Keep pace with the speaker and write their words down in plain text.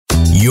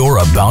You're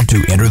about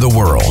to enter the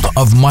world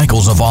of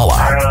Michael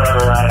Zavala.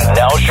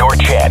 Now's your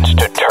chance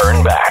to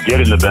turn back. Get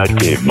in the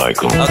Batcave,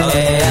 Michael.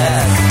 Okay,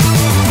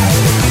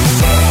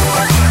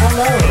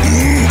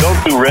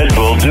 Don't do Red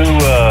Bull, do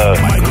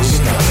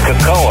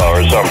Cocoa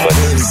or something.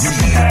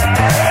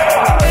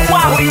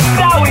 Wow,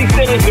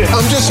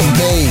 I'm just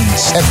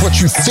amazed at what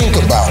you think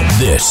about.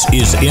 This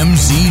is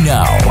MZ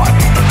Now.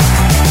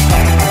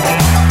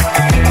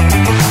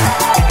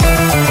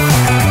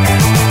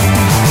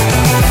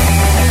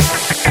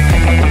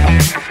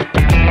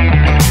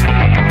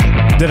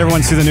 Did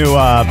everyone see the new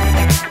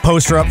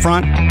poster up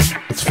front?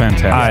 It's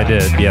fantastic. I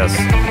did, yes.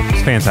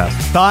 It's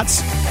fantastic.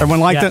 Thoughts?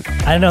 Everyone liked it?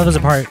 I didn't know there was a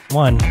part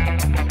one.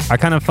 I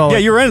kind of felt Yeah,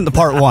 you were in the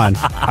part one.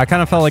 I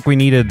kind of felt like we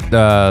needed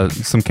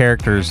some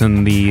characters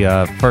in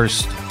the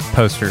first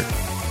poster.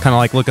 Kind of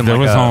like looking There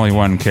like was only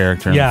one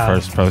character in the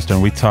first poster,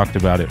 and we talked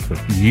about it for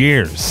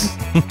years.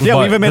 Yeah,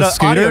 we even made an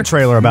audio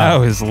trailer about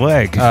No, it. his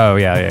leg. Oh,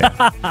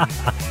 yeah.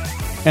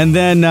 And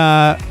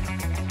then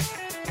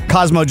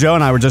Cosmo Joe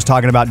and I were just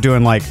talking about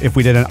doing, like, if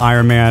we did an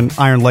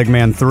Iron Leg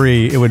Man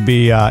 3, it would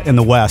be in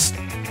the West.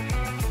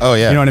 Oh,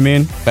 yeah. You know what I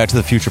mean? Back to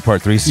the Future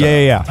Part 3 stuff.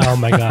 Yeah. Oh,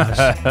 my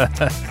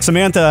gosh.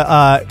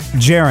 Samantha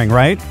Jerring,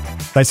 right?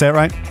 Did I say it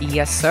right?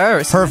 Yes,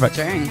 sir. Perfect.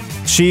 Jerring.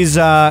 She's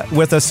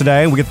with us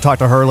today. We get to talk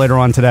to her later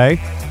on today.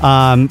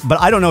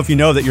 But I don't know if you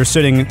know that you're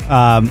sitting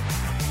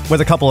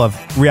with a couple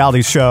of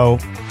reality show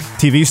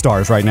TV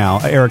stars right now.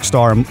 Eric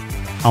Starr and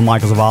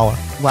Michael Zavala.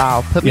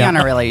 Wow, put me on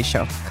a reality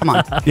show. Come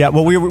on. Yeah,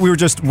 well, we were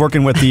just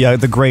working with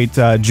the great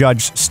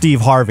Judge Steve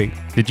Harvey.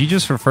 Did you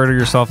just refer to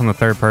yourself in the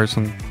third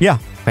person? Yeah.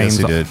 Yes,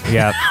 he did.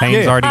 Yeah,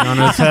 pain's already on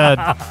his head.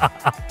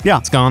 Yeah.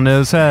 It's gone to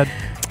his head.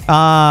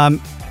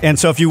 And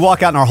so if you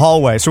walk out in our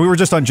hallway, so we were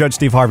just on Judge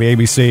Steve Harvey,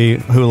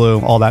 ABC,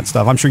 Hulu, all that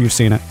stuff. I'm sure you've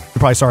seen it. You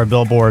probably saw our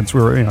billboards.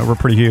 We're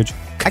pretty huge.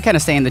 I kind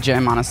of stay in the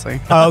gym,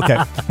 honestly. Oh,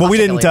 okay. Well, we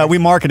didn't. We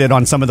marketed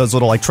on some of those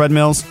little like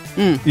treadmills.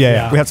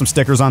 Yeah. We had some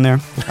stickers on there.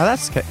 Oh,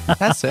 that's good.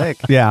 That's sick.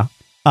 Yeah.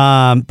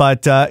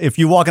 But if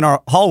you walk in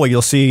our hallway,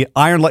 you'll see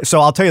Iron Leg. So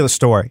I'll tell you the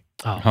story.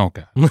 Oh,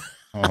 okay.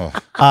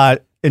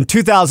 In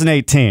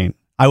 2018,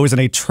 I was in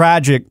a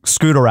tragic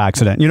scooter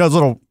accident. You know those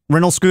little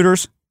rental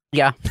scooters?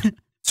 Yeah.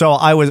 So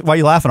I was. Why are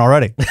you laughing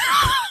already?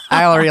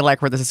 I already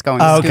like where this is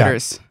going. Okay.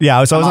 Scooters.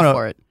 Yeah. So I was I'm on all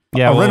for it.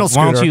 Yeah, a rental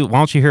scooter. Why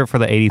don't you hear it for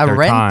the 83rd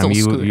rental time?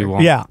 scooter. You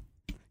won't.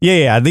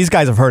 Yeah. These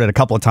guys have heard it a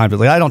couple of times.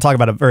 I don't talk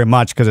about it very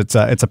much because it's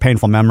a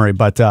painful memory.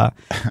 But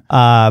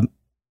I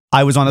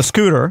was on a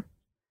scooter,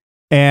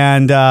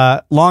 and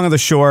long and the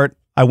short,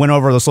 I went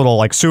over this little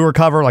like sewer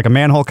cover, like a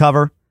manhole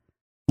cover,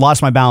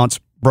 lost my balance,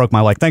 broke my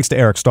leg. Thanks to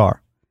Eric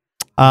Starr,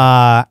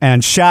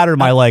 and shattered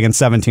my leg in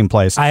 17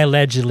 places. I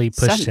allegedly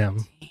pushed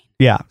him.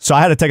 Yeah, so I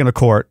had to take him to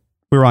court.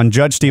 We were on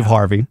Judge Steve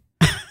Harvey.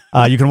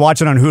 You can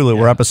watch it on Hulu.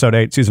 We're episode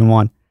 8, season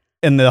 1.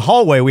 In the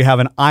hallway, we have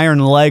an Iron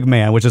Leg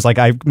Man, which is like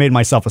I made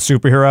myself a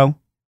superhero,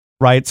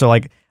 right? So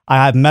like I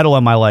have metal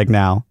in my leg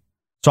now.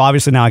 So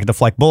obviously now I can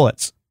deflect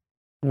bullets.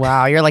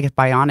 Wow, you're like a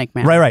bionic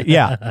man. Right,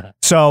 yeah.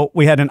 So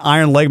we had an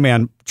Iron Leg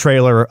Man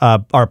trailer,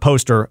 our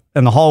poster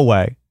in the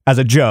hallway as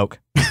a joke.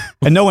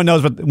 And no one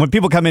knows, but when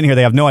people come in here,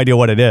 they have no idea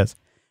what it is.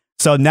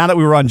 So now that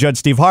we were on Judge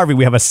Steve Harvey,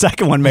 we have a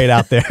second one made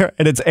out there,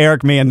 and it's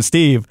Eric, me, and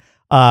Steve.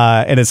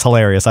 And it's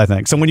hilarious, I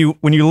think. So when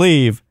you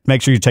leave,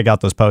 make sure you check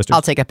out those posters.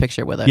 I'll take a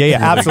picture with it. Yeah,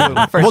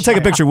 absolutely. We'll take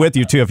a picture with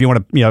you too if you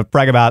want to,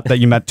 brag about that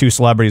you met 2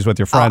 celebrities with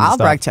your friends. I'll and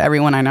stuff. brag to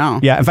everyone I know.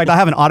 Yeah, in fact, I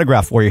have an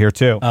autograph for you here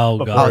too.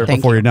 Oh, God.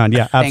 Before you're done.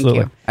 Yeah,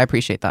 absolutely. Thank you. I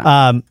appreciate that.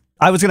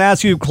 I was going to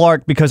ask you,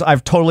 Clark, because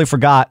I've totally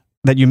forgot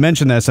that you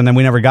mentioned this, and then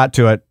we never got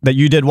to it. That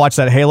you did watch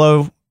that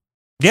Halo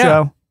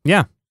show.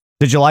 Yeah.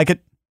 Did you like it?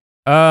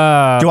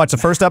 Did you watch the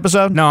first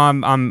episode? No,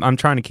 I'm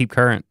trying to keep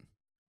current.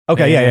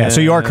 Okay, yeah.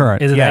 So you are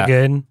current. Isn't that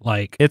good?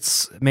 Like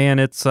it's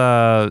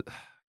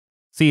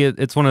see,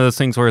 it's one of those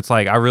things where it's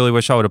like I really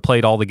wish I would have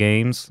played all the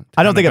games.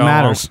 I don't think it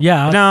matters.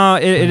 Yeah. No,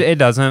 it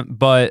doesn't.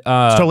 But it's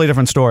a totally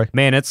different story.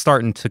 Man, it's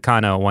starting to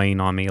kind of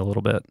wane on me a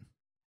little bit.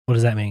 What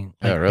does that mean?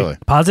 Yeah, really.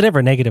 Positive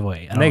or negative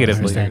way? I don't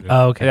Negatively. understand.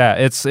 Oh, okay. Yeah,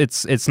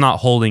 it's not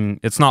holding.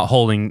 It's not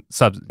holding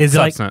substance. It's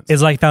like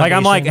Foundation.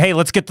 I'm like, hey,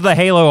 let's get to the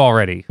Halo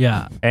already.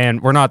 Yeah.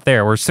 And we're not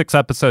there. We're 6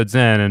 episodes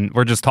in, and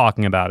we're just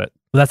talking about it.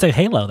 Well, that's like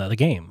Halo, though, the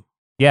game.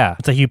 Yeah.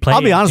 It's like you play.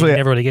 I'll be honest with you.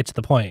 Never really get to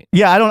the point.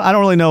 Yeah, I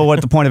don't really know what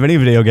the point of any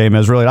video game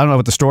is. Really, I don't know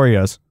what the story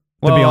is.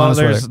 To be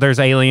honest with you, there's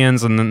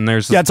aliens, and then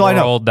there's this that's all I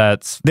know. world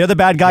that's they're the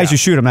bad guys. You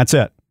shoot them. That's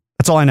it.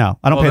 That's all I know.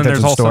 I don't pay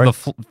attention to the story.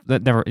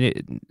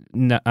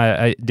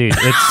 Dude,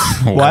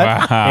 it's what?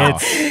 Wow.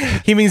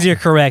 He means you're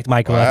correct,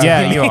 Michael. Wow.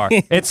 Yeah, you are.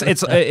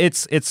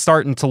 It's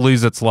starting to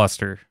lose its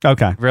luster.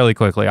 Okay. Really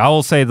quickly. I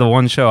will say the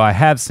one show I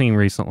have seen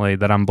recently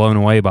that I'm blown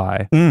away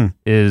by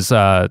is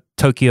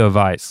Tokyo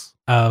Vice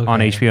on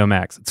HBO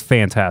Max. It's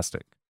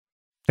fantastic.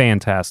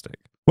 Fantastic.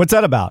 What's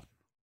that about?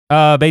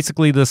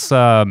 Basically this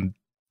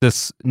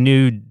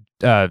new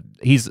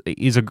he's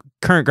a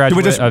current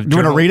graduate do you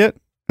want to read it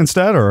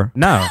instead or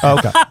no? Oh,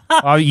 okay.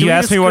 You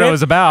asked me what it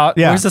was about.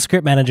 Yeah. Where's the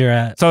script manager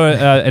at? So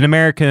an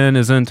American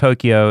is in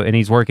Tokyo and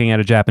he's working at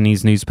a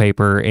Japanese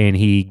newspaper and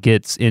he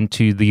gets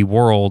into the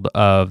world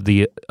of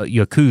the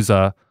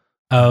Yakuza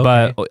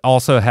but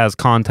also has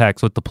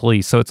contacts with the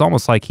police. So it's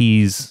almost like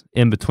he's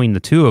in between the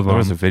two of them. There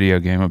was a video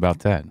game about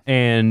that.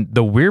 And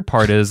the weird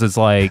part is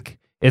like,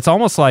 it's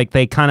almost like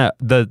they kind of,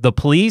 the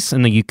police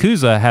and the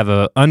Yakuza have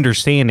a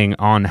understanding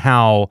on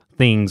how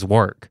things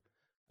work.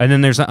 And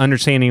then there's an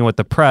understanding with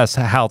the press,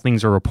 how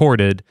things are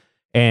reported.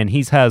 And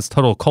he has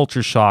total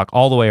culture shock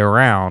all the way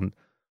around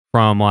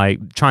from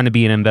like trying to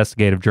be an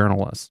investigative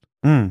journalist.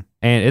 And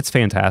it's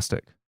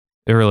fantastic.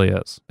 It really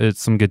is.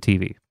 It's some good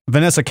TV.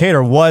 Vanessa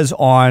Cater was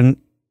on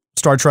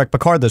Star Trek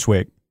Picard this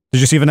week.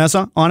 Did you see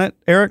Vanessa on it,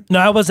 Eric? No,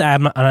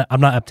 I'm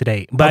not up to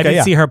date, but I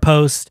did see her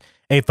post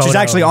a photo. She's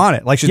actually on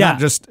it. Like she's not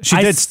just, she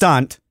did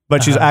stunt,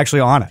 but she's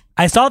actually on it.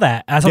 I saw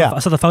that. I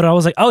saw the photo. I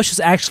was like, oh, she's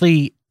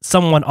actually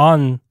someone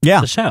on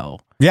the show.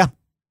 Yeah.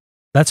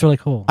 That's really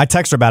cool. I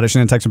texted her about it. She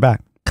didn't text her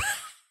back.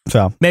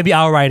 So maybe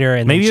I'll write her.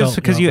 And maybe it's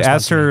because you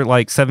asked her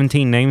like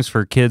 17 names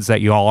for kids that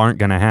you all aren't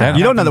going to have.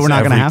 You don't know that we're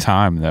not going to have.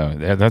 Time though.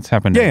 That's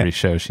happened every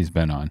show she's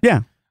been on.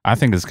 Yeah. I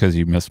think it's because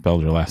you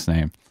misspelled her last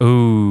name.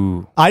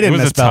 Ooh. I didn't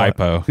misspell it. It was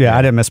a typo. Yeah,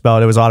 I didn't misspell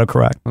it. It was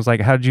autocorrect. I was like,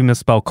 how did you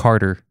misspell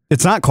Carter?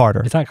 It's not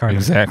Carter. It's not Carter.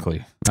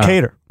 Exactly. It's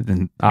Cater.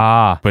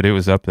 But it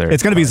was up there.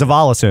 It's going to be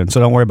Zavala soon, so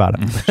don't worry about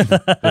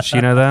it. Does she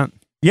know that?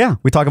 Yeah,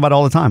 we talk about it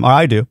all the time. Or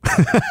I do.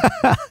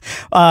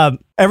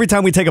 Every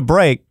time we take a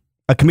break,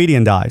 a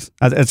comedian dies.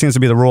 It seems to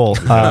be the rule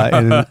in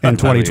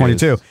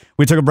 2022.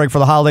 We took a break for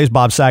the holidays.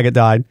 Bob Saget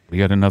died. We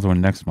got another one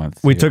next month.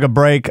 We took a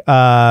break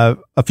a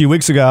few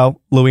weeks ago.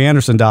 Louis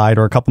Anderson died,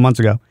 or a couple months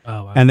ago.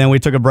 Oh, wow. And then we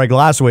took a break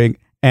last week,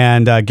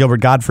 and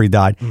Gilbert Gottfried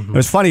died. It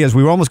was funny, as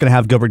we were almost going to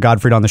have Gilbert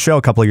Gottfried on the show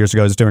a couple of years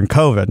ago. It was during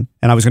COVID,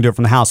 and I was going to do it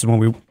from the house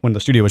when the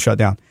studio was shut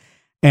down.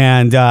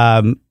 And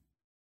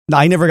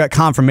I never got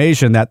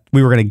confirmation that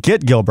we were going to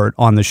get Gilbert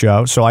on the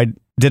show, so I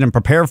didn't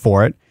prepare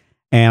for it.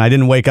 And I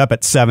didn't wake up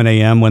at 7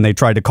 a.m. when they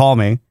tried to call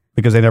me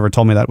because they never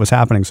told me that was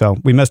happening. So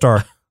we missed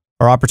our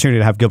opportunity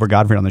to have Gilbert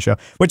Gottfried on the show,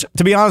 which,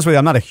 to be honest with you,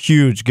 I'm not a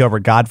huge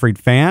Gilbert Gottfried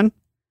fan.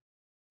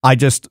 I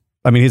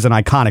mean, he's an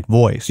iconic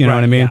voice. You know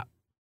what I mean? Yeah.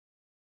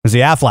 It's the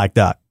Aflac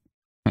duck.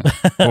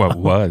 Well, it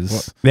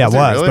was. Yeah, it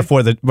was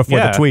really? before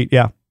the tweet.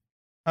 Yeah.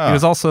 Oh. He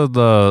was also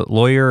the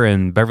lawyer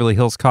in Beverly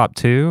Hills Cop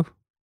 2.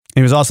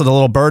 He was also the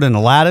little bird in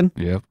Aladdin.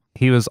 Yep.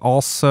 He was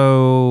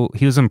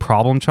in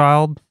Problem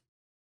Child.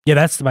 Yeah,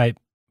 that's my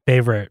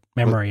favorite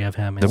memory of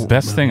him. The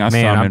best thing I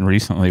saw him in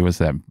recently was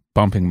that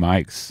bumping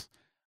mics.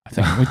 I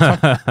think we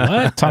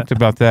talked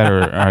about that,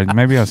 or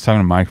maybe I was talking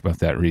to Mike about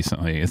that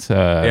recently. It's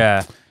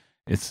a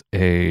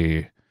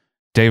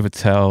Dave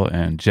Attell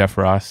and Jeff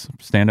Ross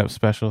stand-up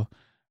special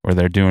where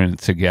they're doing it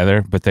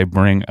together, but they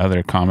bring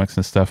other comics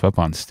and stuff up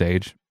on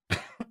stage.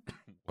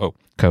 Oh,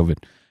 COVID.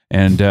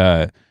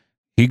 And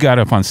he got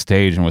up on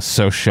stage and was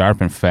so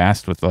sharp and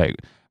fast with like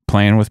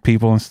playing with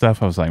people and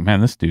stuff. I was like, man,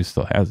 this dude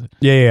still has it.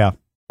 Yeah.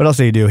 What else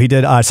did he do? He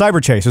did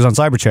Cyber Chase. He was on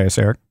Cyber Chase,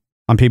 Eric,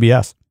 on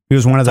PBS. He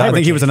was one of the. I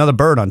think he was another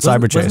bird on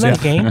Cyber Chase. Wasn't that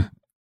a game?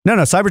 No.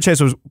 Cyber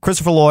Chase was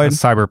Christopher Lloyd.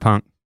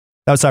 Cyberpunk.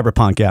 That was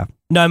Cyberpunk. Yeah.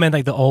 No, I meant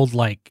like the old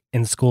like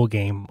in school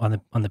game on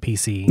the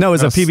PC. No, it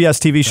was a PBS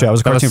TV show. It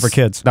was a cartoon for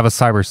kids. That was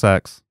Cyber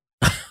Sex.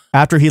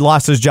 After he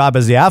lost his job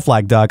as the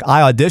Aflac duck,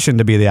 I auditioned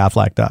to be the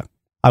Aflac duck.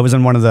 I was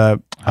in one of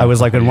the. I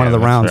was like in one of the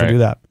rounds to do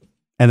that,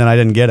 and then I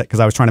didn't get it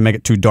because I was trying to make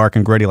it too dark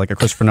and gritty like a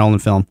Christopher Nolan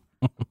film.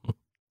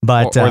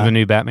 But or the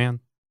new Batman.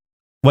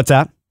 What's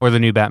that? Or the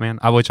new Batman,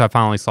 which I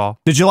finally saw.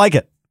 Did you like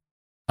it?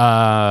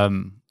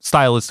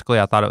 Stylistically,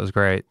 I thought it was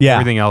great. Yeah.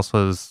 Everything else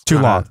was too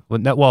long.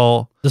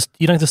 Well,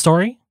 you like the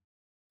story?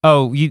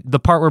 Oh, the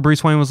part where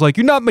Bruce Wayne was like,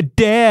 "You're not my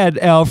dad,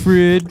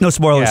 Alfred." No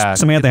spoilers. Yeah,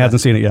 Samantha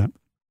hasn't seen it yet.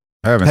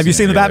 Have you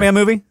seen the Batman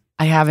movie?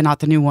 I haven't, not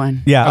the new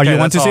one. Yeah. Are you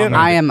want to see it?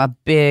 I am a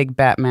big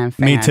Batman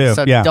fan. Me too.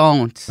 So yeah.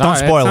 Don't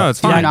spoil it. No, it's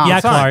fine. Yeah,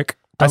 Clark.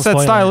 I said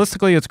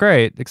stylistically, it's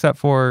great, except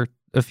for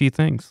a few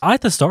things. I like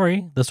the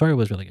story. The story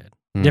was really good.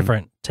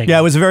 Different take. Yeah,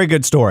 it was a very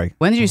good story.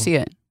 When did you see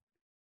it?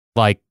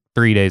 Like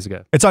 3 days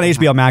ago. It's on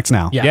HBO Max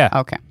now. Yeah.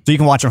 Okay. So you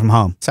can watch it from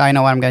home. So I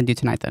know what I'm going to do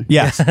tonight then.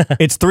 Yes.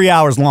 It's 3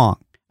 hours long.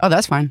 Oh,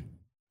 that's fine.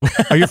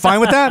 Are you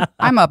fine with that?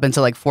 I'm up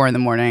until like 4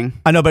 a.m.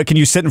 I know, but can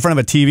you sit in front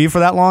of a TV for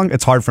that long?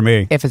 It's hard for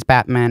me. If it's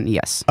Batman,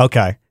 yes.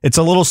 Okay. It's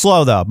a little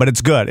slow though, but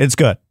it's good. It's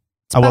good.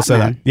 I will say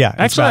that. Yeah.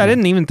 Actually, I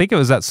didn't even think it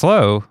was that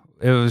slow.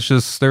 It was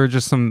just, there were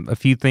just a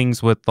few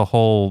things with the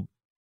whole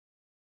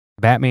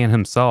Batman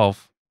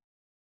himself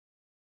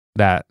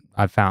that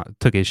I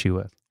took issue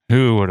with.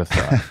 Who would have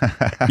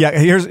thought?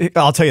 Yeah,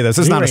 I'll tell you this.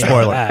 This is not a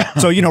spoiler.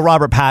 So,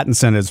 Robert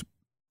Pattinson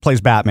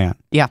plays Batman.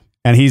 Yeah.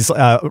 And he's,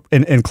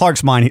 in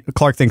Clark's mind,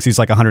 Clark thinks he's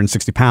like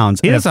 160 pounds.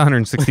 He is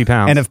 160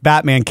 pounds. And if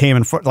Batman came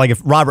in,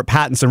 if Robert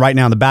Pattinson right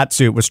now in the bat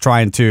suit was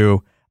trying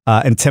to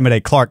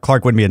intimidate Clark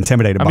wouldn't be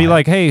intimidated by him. I'd be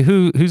like, hey,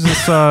 who's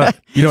this,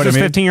 you know what I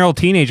mean? 15-year-old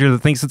teenager that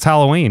thinks it's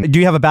Halloween? Do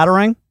you have a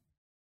Batarang?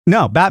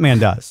 No, Batman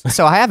does.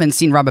 So I haven't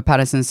seen Robert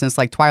Pattinson since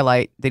like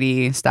Twilight. Did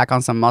he stack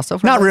on some muscle?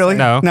 Not really.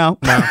 No.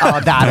 Oh,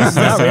 that is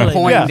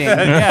disappointing.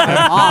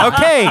 Yeah.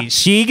 Okay,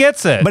 she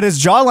gets it. But his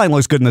jawline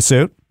looks good in the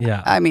suit.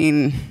 Yeah. I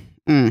mean,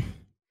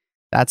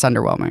 that's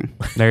underwhelming.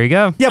 There you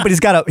go. Yeah, but he's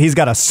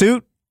got a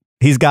suit.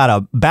 He's got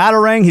a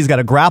batarang. He's got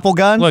a grapple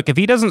gun. Look, if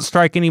he doesn't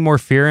strike any more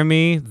fear in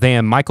me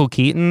than Michael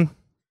Keaton.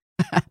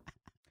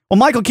 Well,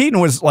 Michael Keaton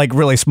was like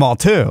really small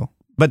too,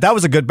 but that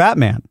was a good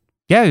Batman.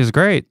 Yeah, he was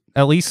great.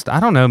 At least, I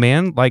don't know,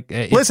 man. Like,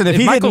 listen, if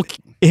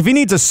he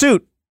needs a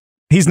suit,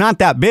 he's not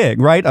that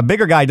big, right? A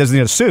bigger guy doesn't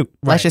need a suit.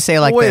 Let's just say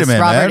like Wait a this,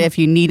 minute, Robert. man. If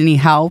you need any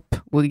help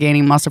with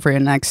gaining muscle for your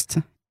next,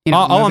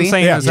 all I'm movie,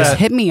 saying is just that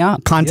hit me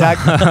up.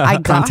 Contact I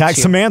got contact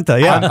you. Samantha.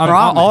 Yeah.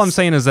 all I'm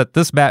saying is that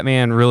this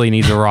Batman really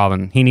needs a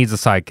Robin. He needs a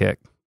sidekick.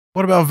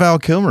 What about Val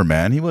Kilmer,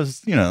 man? He was,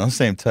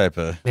 same type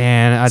of.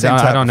 Man,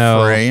 I don't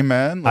know. Frame,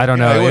 man. I don't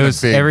know. He It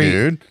was was a big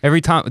dude. every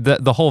time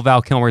the whole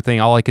Val Kilmer thing.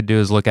 All I could do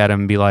is look at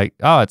him and be like,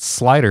 "Oh, it's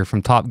Slider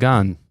from Top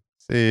Gun."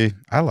 See,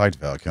 I liked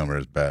Val Kilmer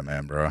as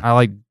Batman, bro. I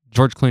like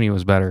George Clooney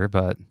was better,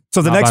 but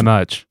So the not next, by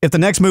much. if the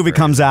next movie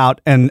comes out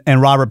and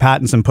Robert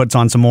Pattinson puts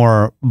on some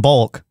more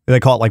bulk,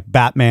 they call it like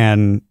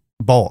Batman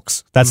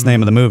bulks. That's the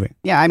name of the movie.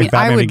 Yeah, I mean, Like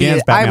Batman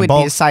Begins, Batman I would be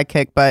Bulks. a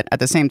sidekick, but at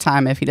the same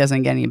time, if he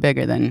doesn't get any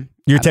bigger, then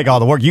You take all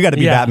the work. You got to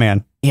be Yeah.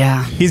 Batman.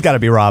 yeah, He's got to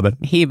be Robin.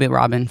 he'd be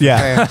Robin. For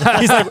Yeah. sure.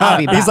 He's like, I'll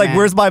be he's like, Batman.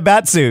 where's my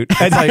bat suit?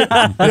 And you're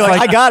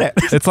like, I got it.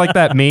 It's like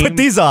that meme. Put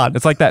these on.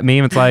 It's like that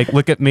meme. It's like,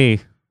 look at me.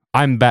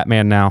 I'm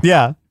Batman now.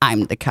 Yeah.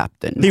 I'm the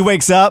captain. He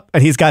wakes up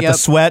and he's got the Yep.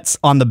 sweats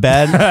on the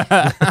bed.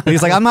 And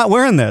he's like, I'm not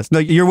wearing this. No,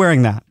 you're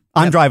wearing that.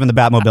 I'm driving the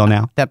Batmobile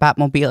now. The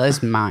Batmobile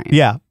is mine.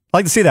 Yeah. I'd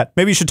like to see that.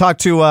 Maybe you should talk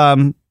to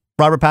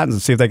Robert Pattinson,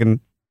 see if they can.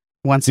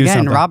 Once Do again,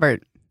 something.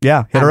 Robert,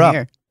 Yeah, hit I'm her up.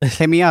 here.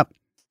 Hit me up.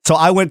 So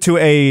I went to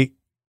a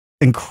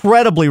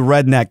incredibly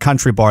redneck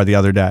country bar the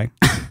other day.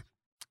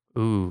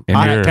 Ooh. In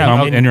your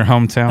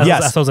hometown? That's,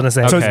 Yes. that's what I was gonna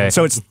say. So, Okay.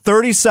 so it's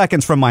 30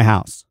 seconds from my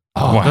house.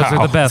 Oh, Wow. those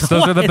are the best.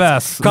 Those are the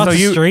best. Across So the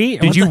you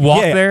street? did you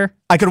walk Yeah. there?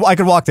 I could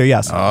walk there,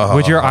 yes. Oh.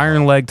 Would your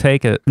iron leg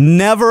take it?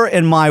 Never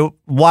in my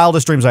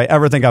wildest dreams I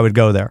ever think I would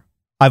go there.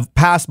 I've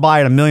passed by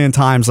it a million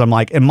times. I'm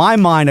like, in my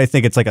mind, I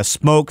think it's like a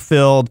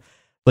smoke-filled,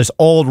 there's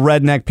old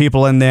redneck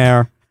people in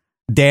there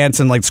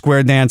dancing, like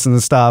square dancing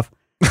and stuff,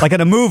 like in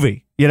a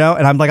movie, And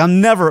I'm like, I'll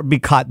never be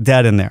caught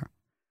dead in there.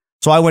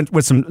 So I went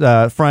with some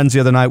friends the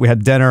other night. We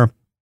had dinner,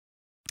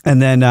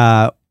 and then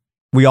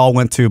we all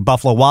went to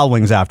Buffalo Wild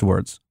Wings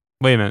afterwards.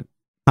 Wait a minute.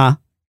 Huh?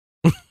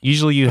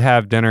 Usually you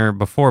have dinner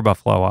before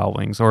Buffalo Wild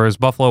Wings, or is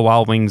Buffalo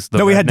Wild Wings the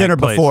No, we had redneck dinner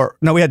place? before.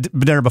 No, we had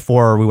dinner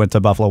before we went to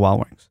Buffalo Wild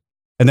Wings,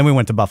 and then we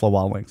went to Buffalo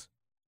Wild Wings. Is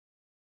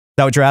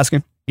that what you're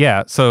asking?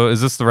 Yeah. So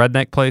is this the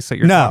redneck place that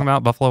you're No. talking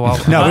about? Buffalo Wild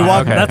Wings? No, we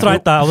walked- That's what I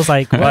thought. I was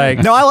like, Like,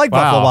 No, I like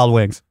Wow. Buffalo Wild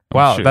Wings.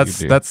 wow, Sure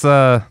that's you do. that's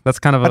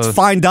kind of That's a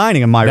fine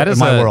dining in my that is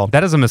my a, world.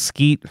 That is a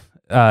mesquite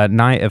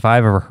night if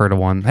I've ever heard of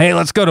one. Hey,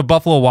 let's go to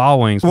Buffalo Wild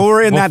Wings. Well,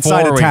 we're in that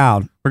side Before of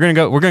town. We're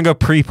gonna go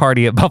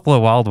pre-party at Buffalo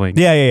Wild Wings.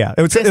 Yeah.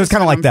 It was This is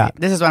kind of when like that.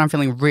 This is when I'm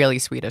feeling really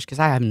Swedish because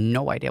I have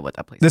no idea what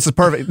that place is. This is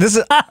perfect. This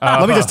is.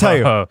 Let me just tell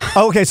you. Oh,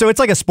 okay, so it's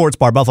like a sports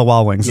bar. Buffalo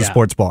Wild Wings is a Yeah.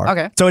 sports bar.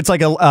 Okay. So it's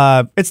like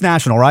it's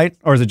national, right?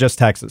 Or is it just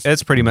Texas?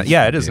 It's pretty much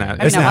it is now.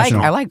 I It's mean,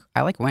 national.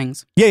 I like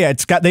wings. Yeah.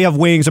 They have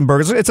wings and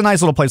burgers. It's a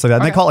nice little place like that.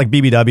 And they Okay. call it like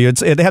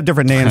BBW. They have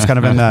different names, kind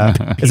of in.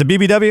 Is it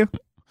BBW?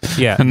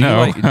 Yeah.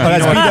 No. Oh,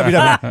 that's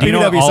BWW. do you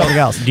know BBW is all- something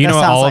else. Do you that know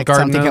what sounds Olive like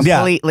Garden something is? Yeah.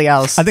 completely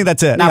else. I think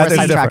that's it. Now Yeah, we're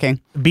it's different.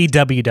 sidetracking.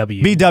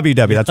 BWW.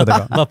 BWW. That's what they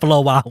call it.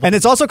 Buffalo Wild Wings. And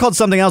it's also called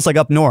something else like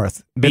up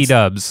north.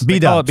 B-dubs. They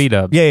call it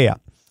B-dubs. Yeah.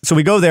 So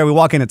we go there, we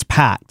walk in, it's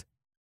packed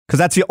because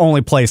that's the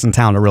only place in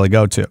town to really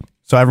go to.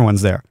 So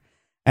everyone's there.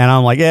 And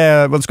I'm like,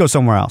 yeah, let's go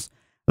somewhere else.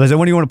 They said,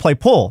 when do you want to play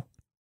pool?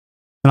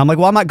 And I'm like,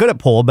 well, I'm not good at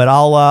pool, but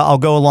I'll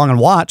go along and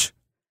watch.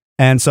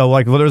 And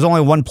so there's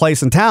only one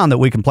place in town that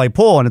we can play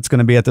pool, and it's going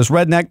to be at this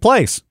redneck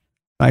place.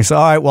 And I said,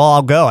 all right, well,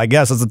 I'll go. I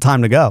guess it's the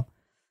time to go.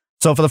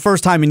 So for the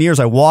first time in years,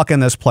 I walk in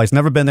this place,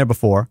 never been there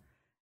before.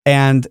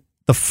 And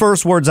the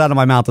first words out of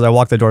my mouth as I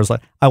walk the door is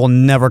like, I will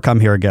never come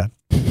here again.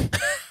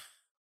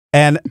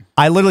 And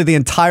I literally, the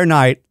entire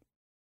night,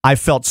 I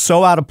felt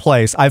so out of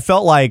place. I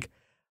felt like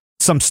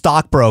some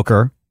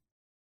stockbroker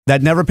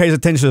that never pays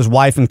attention to his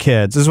wife and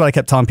kids. This is what I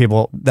kept telling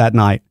people that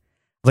night.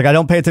 I was like, I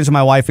don't pay attention to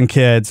my wife and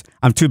kids.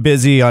 I'm too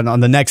busy on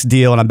the next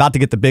deal, and I'm about to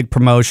get the big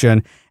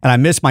promotion. And I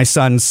miss my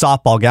son's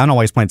softball game. I don't know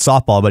why he's playing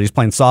softball, but he's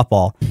playing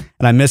softball.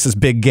 And I miss his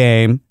big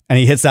game, and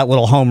he hits that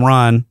little home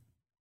run.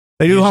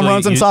 They do home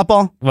runs in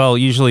softball? Well,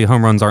 usually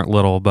home runs aren't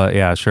little, but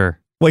yeah, sure.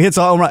 Well, he hits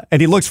a home run,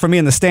 and he looks for me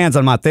in the stands.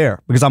 I'm not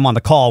there because I'm on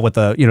the call with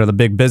the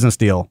big business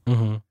deal.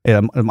 Mm-hmm.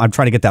 And I'm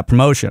trying to get that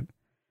promotion.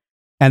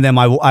 And then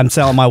I'm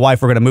telling my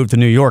wife we're going to move to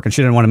New York, and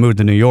she didn't want to move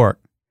to New York.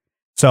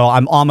 So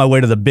I'm on my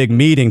way to the big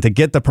meeting to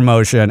get the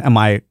promotion, and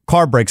my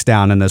car breaks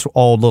down in this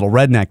old little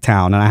redneck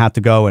town, and I have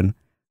to go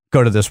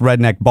to this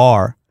redneck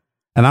bar,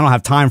 and I don't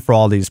have time for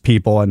all these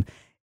people. And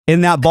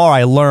in that bar,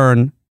 I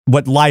learn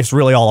what life's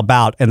really all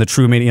about and the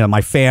true meaning,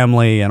 my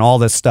family and all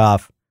this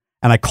stuff.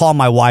 And I call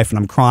my wife, and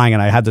I'm crying,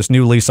 and I had this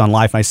new lease on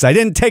life, and I say, I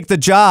didn't take the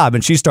job.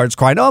 And she starts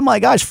crying, oh my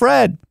gosh,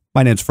 Fred.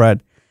 My name's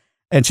Fred.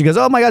 And she goes,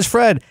 oh my gosh,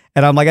 Fred.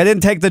 And I'm like, I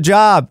didn't take the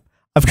job.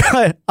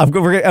 We're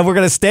going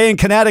to stay in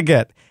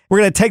Connecticut. We're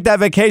going to take that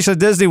vacation to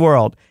Disney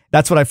World.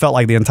 That's what I felt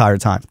like the entire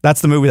time.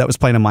 That's the movie that was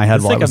playing in my head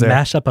It's while like I was a there.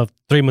 mashup of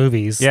 3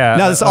 movies. Yeah.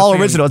 No, it's all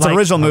original. It's an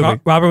original movie.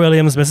 Robert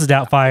Williams, Mrs.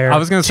 Doubtfire. I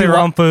was gonna say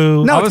Wong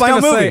Fu. No, I it's was my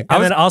own gonna movie. say-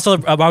 And then also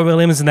Robert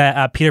Williams in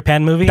that Peter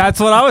Pan movie. That's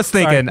what I was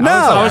thinking. No.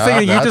 I was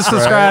thinking you That's just right.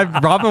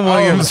 described Robin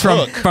Williams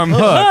from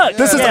Hook.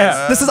 This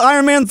is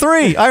Iron Man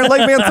 3. Iron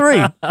Leg Man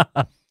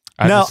 3.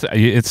 No.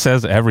 It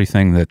says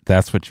everything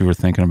that's what you were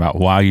thinking about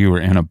while you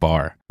were in a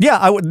bar.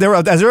 Yeah,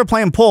 as they were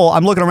playing pool,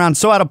 I'm looking around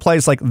so out of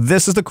place, like,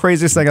 this is the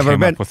craziest thing I've ever Came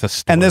been. up with a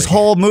story. And this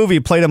whole movie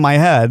played in my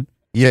head.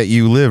 Yet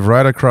you live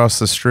right across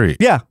the street.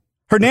 Yeah.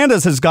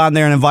 Hernandez has gone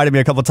there and invited me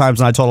a couple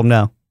times, and I told him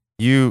no.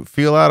 You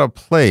feel out of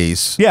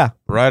place. Yeah.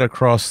 Right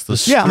across the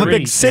street. Yeah, I'm a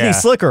big city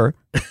slicker,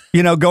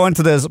 going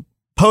to this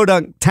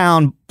podunk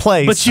town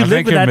place. But you I live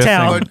think in you're that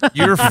town. missing- But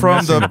you're from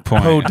missing the the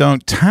point.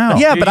 podunk town.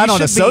 yeah, Dude, but I you don't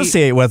should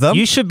associate with them.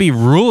 You should be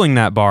ruling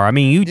that bar. I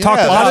mean, you Yeah, talked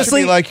that about should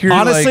honestly- be like your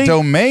honestly-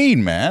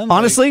 domain, man.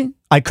 Honestly,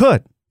 I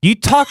could. you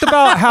talked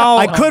about how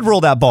I could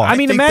rule that bar. I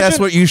mean, I think imagine that's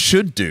what you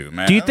should do,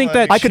 man. Do you think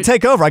that I could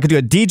take over. I could do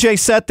a DJ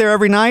set there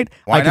every night.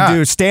 Why I could not?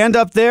 do stand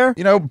up there.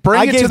 bring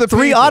I it gave to the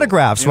 3 people,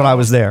 autographs when I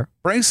was there.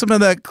 Bring some of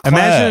that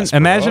class,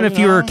 imagine bro, if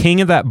you were king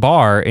of that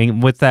bar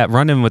and with that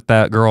run-in with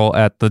that girl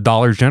at the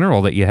Dollar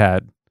General that you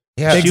had.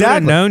 Yeah, She would have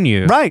Exactly. known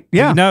you. Right,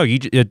 yeah. No, you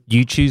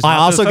choose I not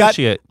also to got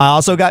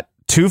associate.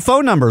 2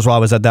 phone numbers while I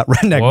was at that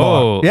redneck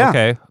Whoa, bar. Yeah.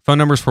 okay. Phone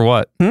numbers for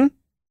what? Hmm?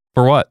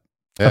 For what?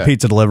 A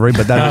pizza delivery,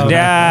 but that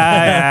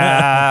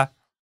Yeah.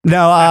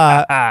 No,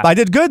 I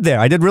did good there.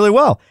 I did really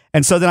well.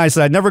 And so then I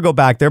said I'd never go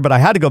back there, but I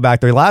had to go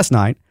back there last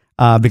night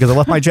because I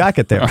left my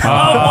jacket there.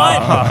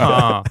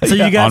 So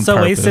you got On so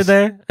purpose. wasted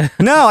there?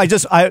 No,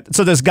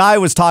 so this guy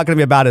was talking to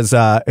me about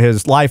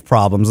his life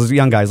problems. This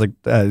young guy's like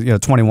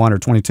 21 or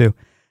 22.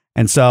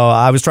 And so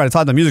I was trying to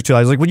talk to the music too. I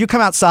was like, "Would you come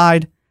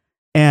outside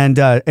and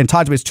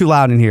talk to me? It's too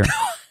loud in here."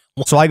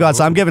 So I go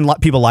outside. I'm giving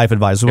people life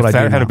advice. This is what If I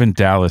do. that now. had been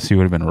Dallas, he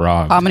would have been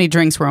robbed. How many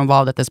drinks were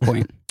involved at this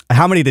point?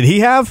 How many did he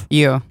have?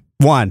 You.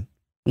 1.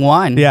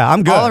 1. Yeah,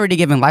 I'm good. Already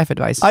giving life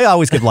advice. I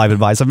always give life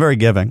advice. I'm very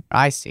giving.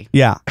 I see.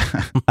 Yeah.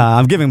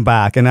 I'm giving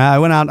back. And I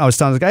went out and I was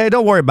telling this guy, "Hey,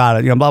 don't worry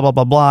about it. Blah, blah,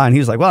 blah, blah." And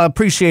he's like, "Well, I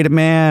appreciate it,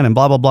 man." And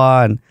blah, blah,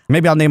 blah. And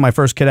maybe I'll name my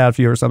first kid out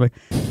for you or something.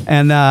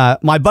 And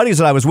my buddies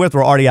that I was with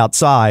were already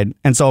outside.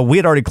 And so we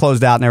had already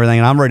closed out and everything.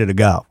 And I'm ready to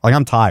go. Like,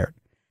 I'm tired.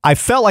 I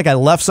felt like I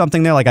left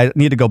something there. Like I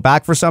need to go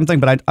back for something.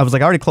 But I was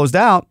like, I already closed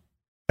out.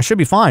 I should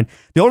be fine.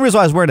 The only reason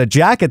I was wearing a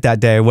jacket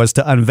that day was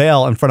to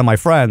unveil in front of my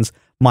friends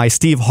my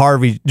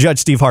Judge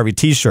Steve Harvey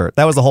t-shirt.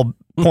 That was the whole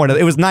point.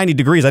 It was 90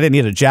 degrees. I didn't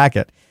need a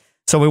jacket.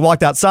 So we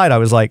walked outside. I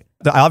was like,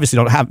 I obviously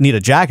don't need a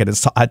jacket.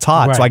 It's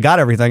hot. Right. So I got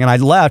everything and I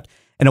left.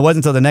 And it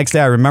wasn't until the next day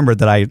I remembered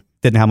that I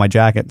didn't have my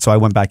jacket. So I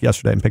went back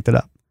yesterday and picked it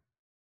up.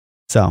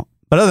 So,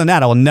 but other than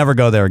that, I will never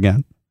go there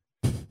again.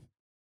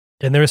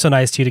 And they were so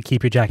nice to you to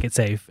keep your jacket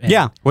safe. And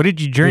Yeah. What did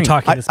you you're drink?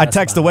 talking I to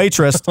text the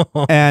waitress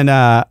and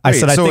I Wait,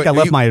 said, I so think I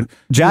left you- my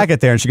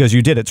jacket there. And she goes,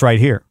 "You did. It's right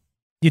here."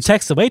 You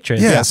text the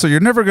waitress. Yeah, so you're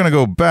never going to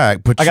go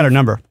back. But I got her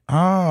number.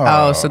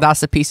 Oh, so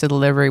that's the pizza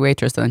delivery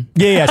waitress then.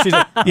 Yeah.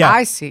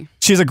 I see.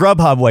 She's a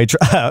Grubhub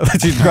waitress.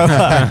 She's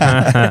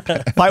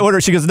Grubhub. If I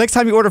order, she goes, "Next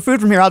time you order food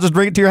from here, I'll just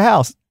bring it to your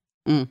house.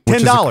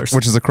 $10.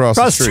 Which is across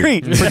the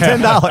street. for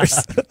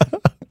 $10.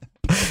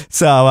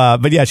 So,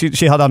 but yeah,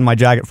 she held on to my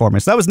jacket for me.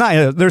 So that was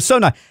nice. They're so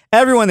nice.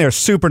 Everyone there is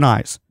super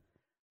nice.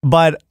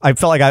 But I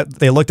felt like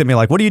they looked at me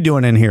like, "What are you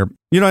doing in here?"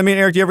 You know what I mean,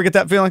 Eric? Do you ever get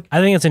that feeling? I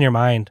think it's in your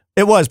mind.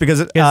 It was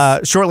because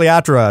shortly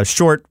after a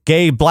short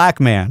gay black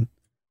man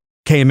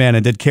came in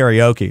and did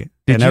karaoke.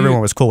 And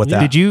everyone was cool with that.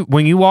 Did you,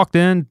 when you walked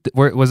in,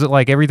 was it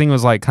like everything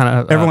was like kind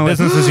of Everyone was-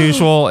 business as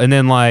usual, and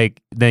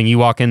then you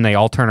walk in, they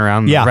all turn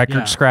around, Yeah. the record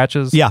Yeah.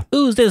 scratches? Yeah.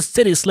 Who's this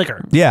city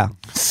slicker? Yeah.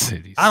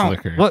 City I don't.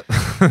 slicker.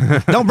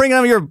 What? Don't bring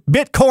none of your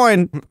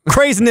Bitcoin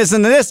craziness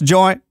into this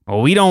joint.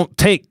 Well, we don't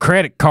take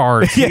credit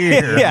cards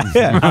here. Yeah.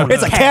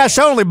 It's a cash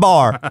only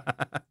bar.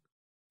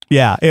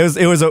 Yeah, it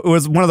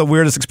was one of the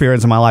weirdest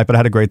experiences in my life, but I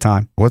had a great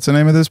time. What's the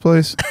name of this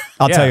place?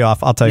 I'll tell you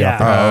off. I'll tell you Yeah.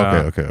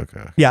 off. Oh,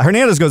 okay. Yeah,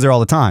 Hernandez goes there all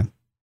the time,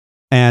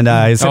 and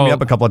he's hit me Oh,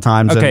 up a couple of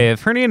times. Okay,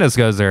 if Hernandez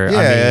goes there, Yeah,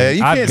 I mean,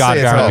 you I've can't got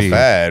say it's to all be.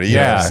 bad.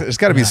 Yeah. There's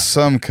got to be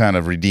some kind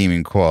of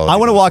redeeming quality. I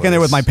want to to walk the in there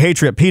with my place.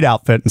 Patriot Pete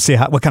outfit and see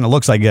what kind of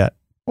looks I get.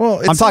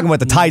 Well, I'm talking with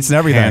the tights and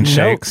everything.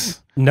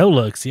 Handshakes. No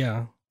looks,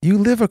 yeah. You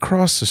live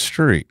across the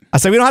street. I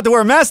said, "We don't have to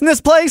wear a mask in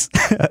this place."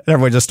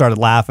 Everyone just started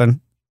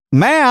laughing.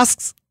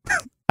 Masks.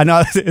 I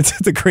know it's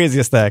the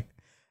craziest thing.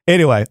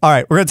 Anyway, all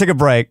right, we're gonna take a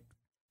break.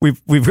 We've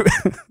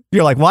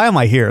you're like, "Why am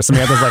I here?"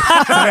 Samantha's looking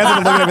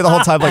at me the whole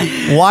time, like,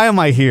 "Why am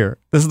I here?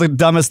 This is the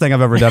dumbest thing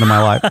I've ever done in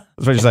my life." That's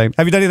what you're saying.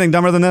 Have you done anything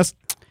dumber than this?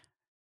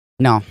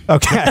 No.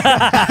 Okay. All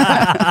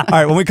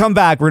right. When we come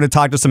back, we're going to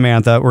talk to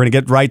Samantha. We're going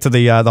to get right to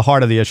the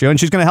heart of the issue, and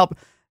she's going to help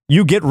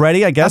you get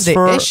ready, I guess, The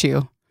for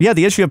issue. Yeah,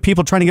 the issue of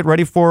people trying to get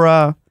ready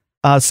for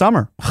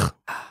summer.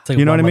 It's like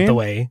You know what I 1 month mean?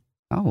 away.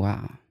 Oh,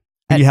 wow.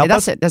 Can you help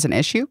that's us? That's an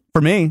issue?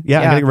 For me, yeah,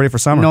 I'm Yeah. getting ready for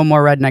summer. No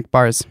more redneck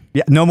bars.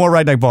 Yeah, no more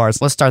redneck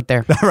bars. Let's start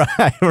there. All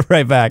right, we're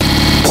right back.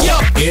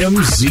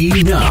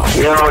 MZ Now.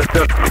 Yo, what's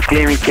up? It's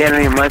Jamie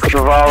Kennedy and Michael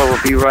Zavala. We'll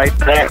be right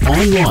back.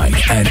 Online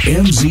at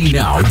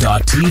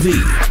mznow.tv.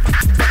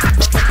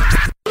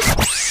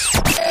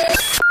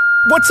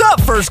 What's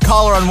up, first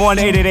caller on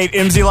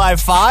 1-888-MZ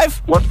Live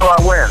 5? What do I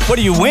win? What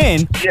do you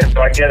win? Yeah, do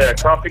I get a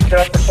coffee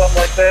cup or something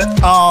like that?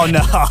 Oh,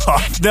 no.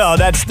 No,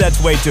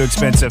 that's way too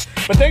expensive.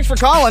 But thanks for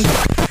calling.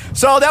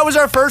 So that was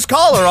our first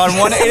caller on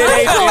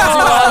 1-888-MZ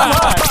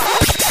Live 5.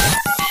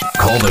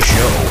 Call the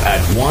show at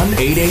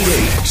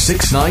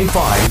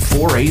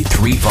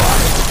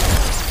 1-888-695-4835.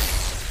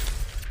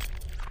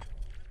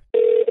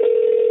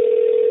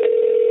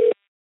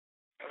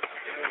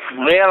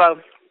 Hello.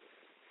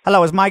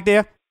 Hello, is Mike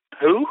there?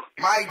 Who?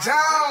 Mike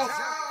Jones.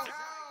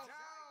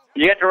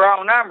 You got the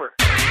wrong number.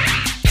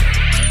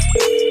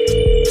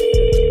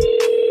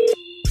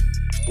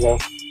 Hello?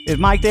 Is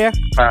Mike there?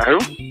 Who?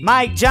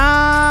 Mike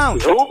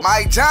Jones. Who?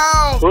 Mike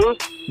Jones. Who?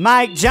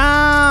 Mike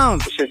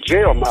Jones. It's a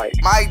jail, Mike.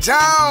 Mike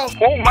Jones.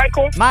 Who,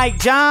 Michael? Mike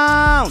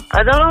Jones.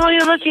 I don't know what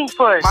you're looking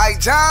for. Mike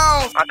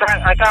Jones. I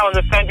can't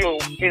understand you.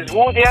 Is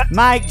who there?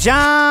 Mike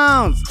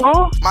Jones.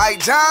 Who? Mike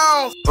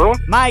Jones. Who?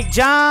 Mike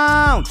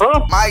Jones. Who?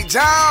 Mike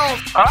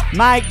Jones. Huh?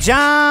 Mike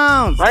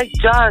Jones. Mike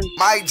John.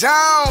 Mike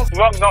Jones.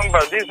 Wrong number.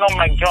 This is not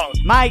Mike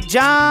Jones. Mike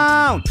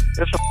Jones.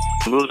 This is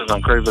losers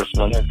on Craigslist,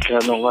 man. I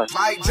don't like.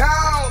 Mike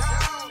Jones.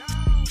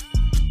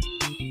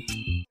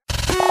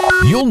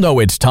 You'll know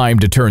it's time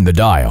to turn the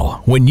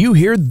dial when you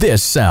hear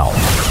this sound.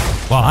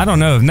 Well, I don't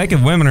know if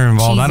naked women are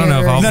involved. I don't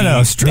know if I'll No,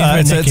 be... it's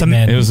a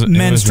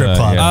men's strip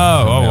club.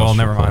 Oh, well,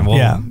 never mind. Well,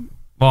 Yeah.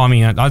 Well, I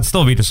mean, I'd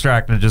still be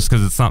distracted just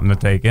because it's something to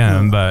take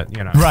in, but,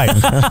 you know. Right.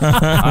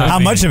 How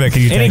much of it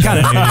can you take? Any kind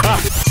of nudity.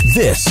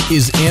 This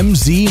is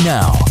MZ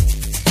Now.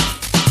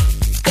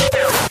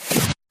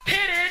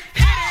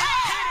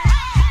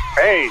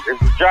 Hey,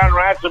 this is John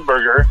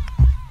Ratzenberger,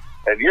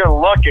 and you're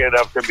lucky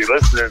enough to be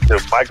listening to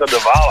Michael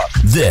Davala.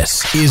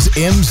 This is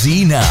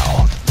MZ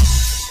Now.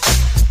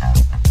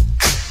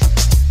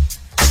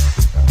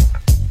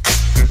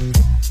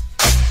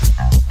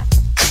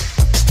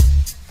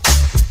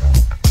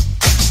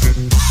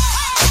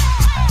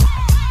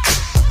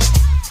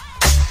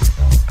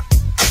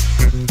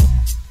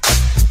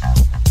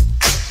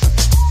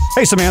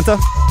 Hey, Samantha.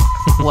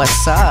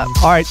 What's up?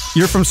 All right,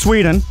 you're from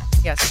Sweden,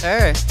 Yes,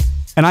 sir.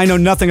 and I know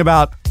nothing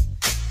about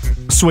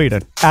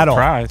Sweden at all.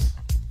 Surprise.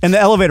 In the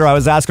elevator, I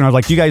was asking her, I was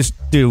like, you guys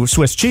do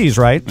Swiss cheese,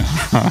 right?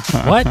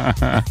 What?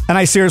 And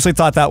I seriously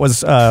thought that was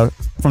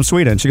from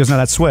Sweden. She goes, no,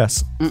 that's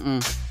Swiss.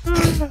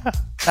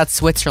 That's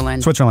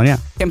Switzerland. Switzerland, yeah.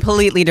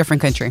 Completely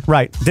different country.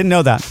 Right. Didn't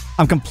know that.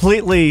 I'm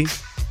completely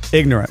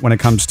ignorant when it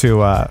comes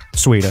to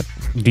Sweden.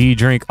 Do you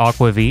drink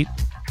aquavit?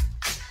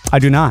 I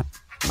do not.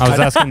 I was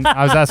asking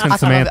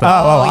Samantha.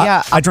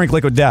 Yeah. I drink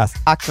liquid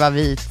death.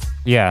 Aquavit.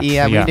 Yeah,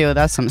 Yeah, we do.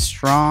 That's some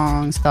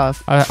strong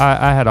stuff. I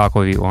had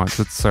aquavit once.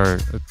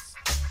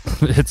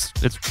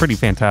 It's pretty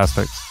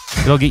fantastic.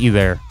 It'll get you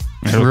there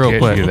real get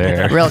quick. you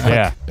there. Real quick.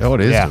 Yeah. Oh,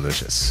 it is Yeah.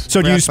 delicious.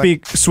 So do Real you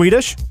speak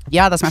Swedish?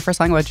 Yeah, that's my first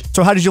language.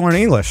 So how did you learn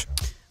English?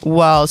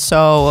 Well,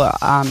 so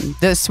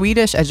the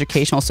Swedish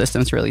educational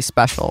system is really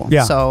special.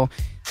 Yeah. So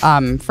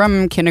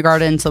from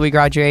kindergarten until we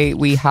graduate,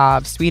 we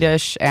have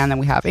Swedish, and then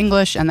we have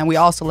English, and then we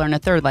also learn a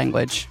third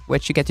language,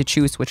 which you get to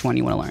choose which one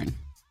you want to learn.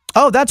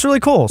 Oh, that's really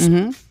cool.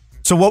 Mm-hmm.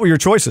 So what were your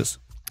choices?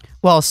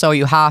 Well, so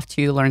you have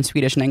to learn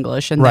Swedish and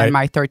English, and Right. then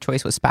my third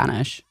choice was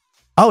Spanish.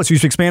 Oh, so you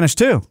speak Spanish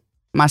too?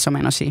 Más o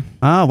menos, sí.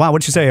 Oh, wow.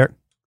 What'd you say, Eric?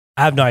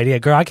 I have no idea,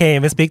 girl. I can't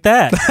even speak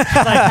that.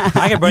 Like,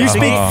 I can barely You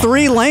speak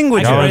 3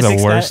 languages. Y'all are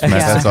the worst. Yeah.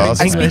 That's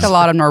awesome. I speak a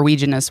lot of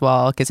Norwegian as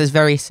well, because it's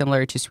very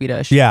similar to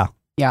Swedish. Yeah.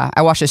 Yeah,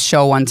 I watched a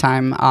show one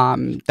time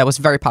that was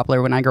very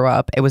popular when I grew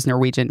up. It was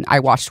Norwegian.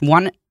 I watched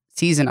one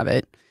season of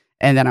it,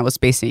 and then I was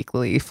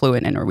basically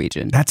fluent in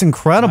Norwegian. That's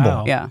incredible.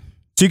 Wow. Yeah,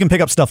 So you can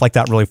pick up stuff like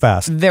that really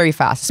fast. very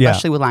fast, Yeah.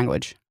 especially with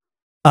language.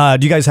 Do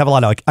you guys have a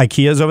lot of like,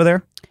 IKEAs over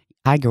there?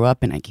 I grew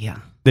up in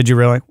IKEA. Did you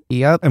really?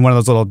 Yep. In one of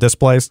those little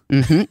displays?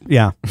 Mm-hmm.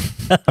 Yeah.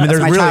 I mean, there's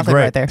my really childhood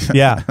great. right there.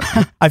 Yeah.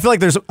 I feel like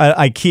there's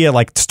IKEA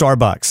like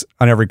Starbucks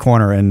on every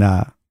corner. And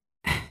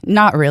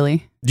Not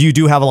really. do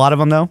you have a lot of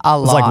them though? A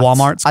It's lot. like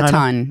Walmart's? A kinda?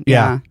 ton. Yeah.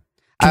 Yeah.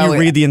 Can you Oh,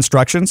 read the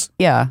instructions?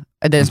 Yeah.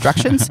 The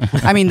instructions?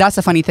 I mean, that's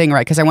a funny thing,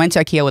 right? Because I went to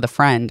IKEA with a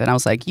friend, and I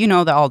was like, you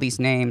know that all these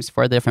names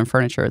for the different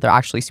furniture, they're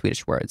actually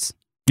Swedish words.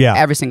 Yeah.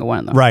 Every single one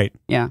of them. Right.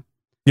 Yeah.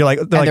 You're like,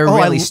 And like, they're "Oh,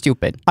 really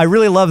stupid. I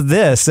really love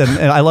this, and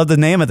I love the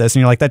name of this.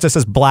 And you're like, that just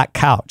says black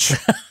couch.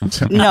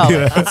 No,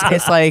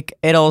 it's like,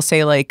 it'll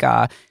say like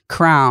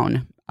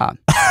crown,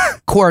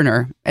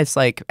 corner. It's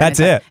like, That's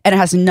and it's it. and it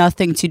has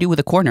nothing to do with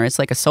a corner. It's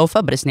like a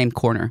sofa, but it's named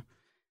corner.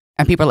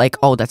 And people are like,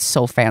 oh, that's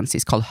so fancy.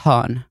 It's called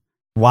Hun.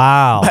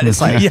 Wow. But it's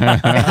like,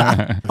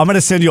 I'm going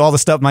to send you all the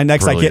stuff. My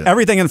next Brilliant. IKEA,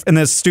 everything in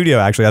this studio,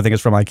 actually, I think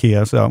is from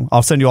IKEA. So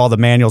I'll send you all the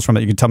manuals from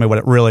it. You can tell me what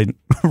it really,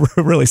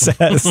 really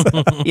says.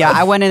 yeah,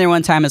 I went in there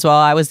one time as well.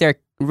 I was there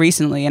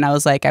recently, and I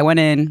was like, I went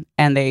in,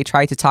 and they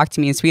tried to talk to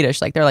me in Swedish.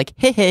 Like, they're like,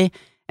 hey, hey.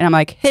 And I'm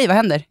like, hey, vad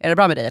händer? Är det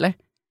bra med dig, eller?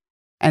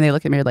 And they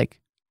look at me like,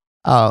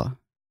 oh,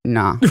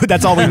 no.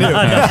 That's all we knew.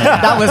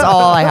 That was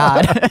all I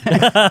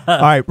had. All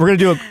right. We're going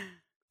to do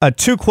a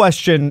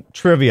 2-question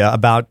trivia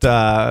about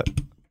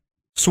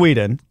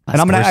Sweden.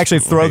 And I'm going to actually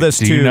throw this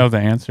Do to you know the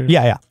answer?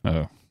 Yeah, yeah.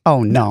 Oh.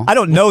 Oh no, I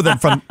don't know them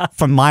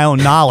from my own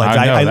knowledge.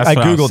 I know, that's I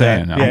what I'm Googled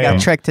saying. it. I I got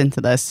tricked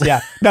into this.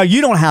 Yeah. No,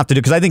 you don't have to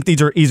do because I think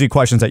these are easy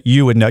questions that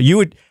you would know.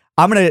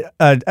 I'm going to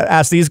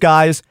ask these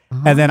guys,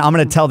 and then I'm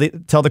going to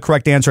tell the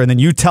correct answer, and then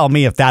you tell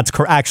me if that's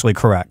actually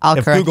correct. I'll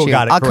if correct Google you.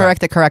 got it I'll correct.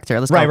 correct the corrector.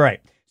 Let's go.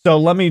 Right. So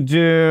let me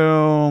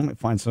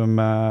find some.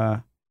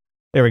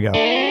 There we go.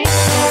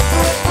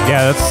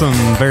 Yeah, that's some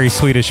very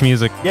Swedish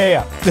music.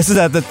 Yeah. This is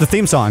the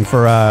theme song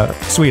for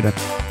Sweden.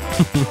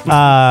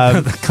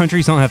 The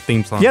countries don't have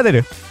theme songs. Yeah, they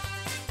do.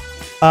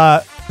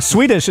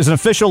 Swedish is an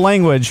official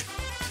language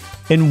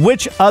in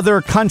which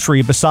other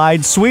country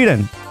besides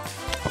Sweden?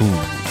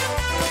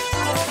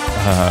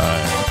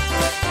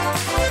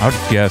 I would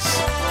guess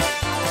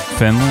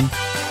Finland.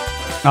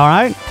 All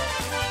right.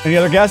 Any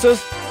other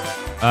guesses?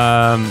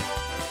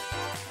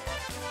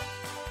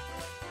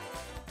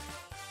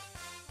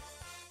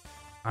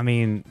 I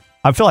mean,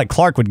 I feel like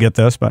Clark would get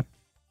this, but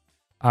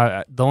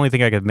the only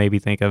thing I could maybe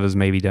think of is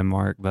maybe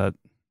Denmark, but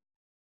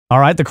all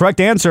right. The correct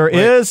answer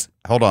is.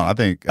 Hold on. I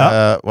think.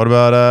 What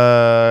about?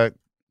 I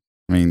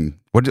mean,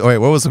 what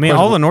was the? I mean,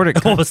 all the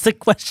Nordic. What was the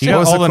question? You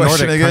got all the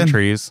question Nordic again?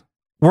 countries.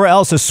 Where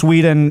else is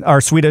Sweden or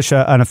Swedish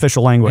an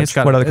official language?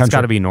 What other It's country?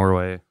 got to be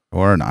Norway.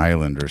 Or an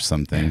island or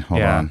something. Hold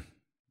Yeah.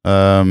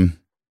 on.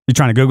 You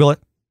trying to Google it?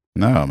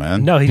 No,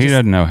 man. No, He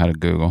doesn't know how to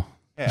Google.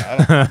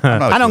 Yeah, I'm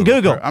not a I don't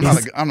Google. I'm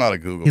not a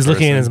Google. He's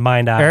looking in person. his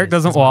mind eye. Eric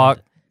doesn't walk.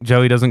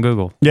 Joey doesn't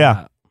Google.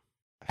 Yeah.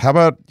 How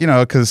about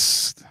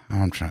because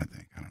I'm trying to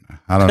think.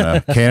 I don't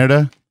know.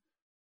 Canada.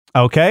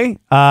 Okay.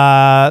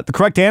 The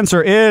correct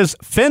answer is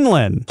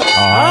Finland. Oh,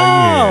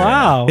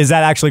 wow. Is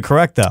that actually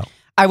correct though?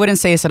 I wouldn't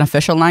say it's an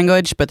official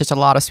language, but there's a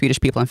lot of Swedish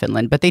people in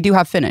Finland. But they do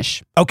have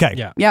Finnish. Okay.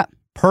 Yeah. Yeah.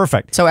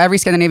 Perfect. So every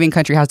Scandinavian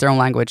country has their own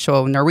language.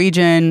 So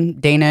Norwegian,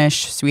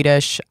 Danish,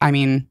 Swedish. I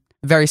mean,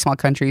 very small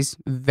countries,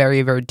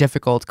 very, very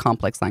difficult,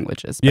 complex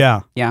languages. But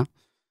Yeah. Yeah.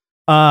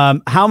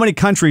 How many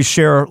countries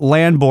share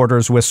land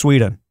borders with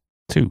Sweden?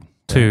 Two.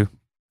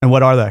 And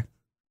what are they?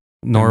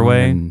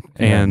 Norway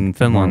and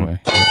Finland.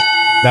 Norway.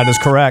 That is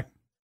correct.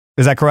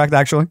 Is that correct,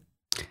 actually?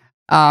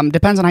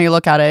 Depends on how you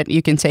look at it.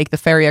 You can take the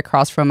ferry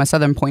across from a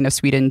southern point of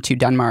Sweden to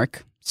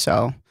Denmark.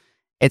 So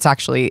it's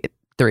actually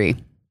 3.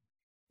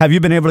 Have you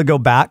been able to go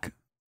back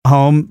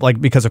home,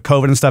 like because of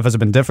COVID and stuff? Has it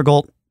been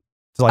difficult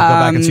to like go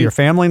back and see your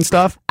family and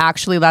stuff?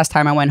 Actually, last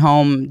time I went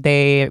home,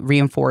 they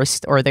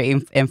enforced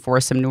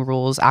some new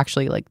rules.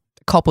 Actually, like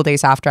a couple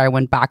days after I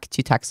went back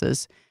to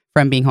Texas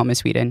from being home in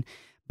Sweden.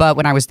 But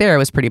when I was there, it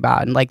was pretty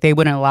bad. Like they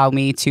wouldn't allow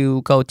me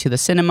to go to the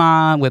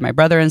cinema with my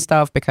brother and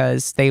stuff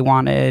because they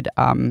wanted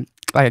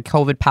like a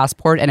COVID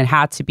passport, and it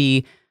had to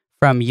be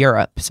from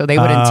Europe. So they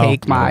wouldn't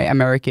take my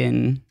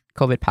American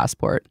COVID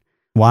passport.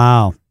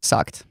 Wow.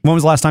 Sucked. When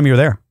was the last time you were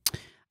there?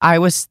 I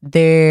was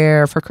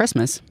there for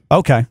Christmas.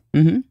 Okay.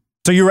 Mm-hmm.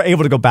 So you were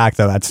able to go back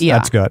though. That's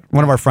good.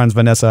 One of our friends,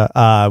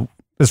 Vanessa,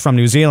 is from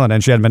New Zealand,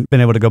 and she hadn't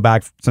been able to go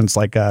back since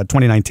like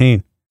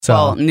 2019. So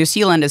Well, New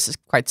Zealand is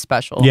quite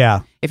special.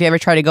 yeah. If you ever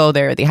try to go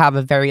there, they have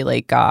a very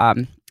they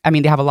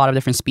have a lot of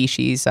different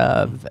species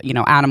of,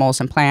 animals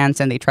and plants,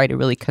 and they try to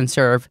really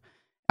conserve,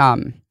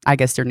 I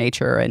guess, their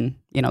nature and,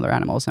 their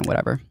animals and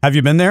whatever. Have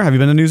you been there? Have you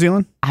been to New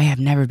Zealand? I have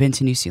never been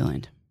to New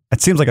Zealand. It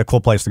seems like a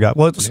cool place to go.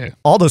 Well,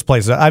 all those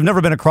places. I've never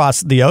been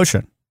across the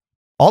ocean.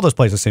 All those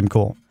places seem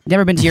cool.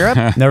 Never been to Europe?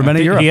 Never been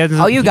to Europe.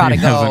 You gotta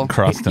go.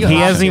 He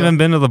hasn't even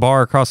been to the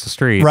bar across the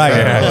street. Right.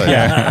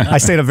 Yeah. I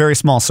stayed in a very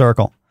small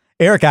circle.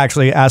 Eric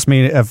actually asked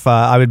me if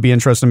I would be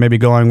interested in maybe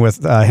going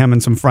with him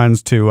and some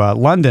friends to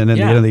London at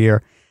the end of the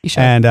year. You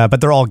should. And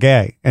but they're all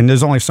gay, and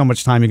there's only so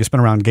much time you can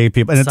spend around gay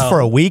people, and it's for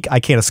a week. I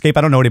can't escape.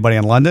 I don't know anybody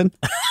in London.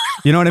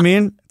 You know what I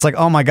mean? It's like,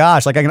 oh my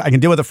gosh, like I can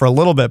deal with it for a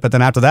little bit, but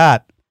then after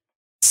that,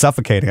 it's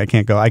suffocating. I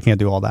can't go. I can't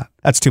do all that.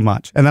 That's too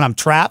much. And then I'm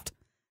trapped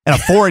in a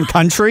foreign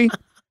country.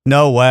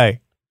 No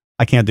way.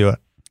 I can't do it.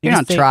 You're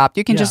not trapped.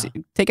 You can just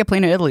take a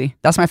plane to Italy.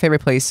 That's my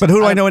favorite place. But who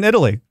do I know in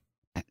Italy?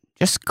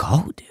 Just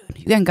go, dude.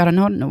 You ain't gotta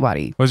know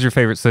nobody. What's your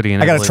favorite city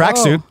in I got Italy? a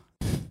tracksuit.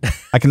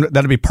 I can.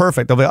 That'd be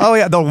perfect. They'll be. Oh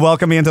yeah. They'll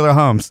welcome me into their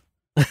homes.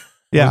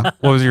 Yeah.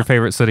 What was your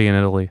favorite city in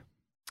Italy?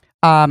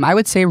 I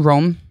would say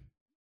Rome.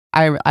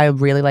 I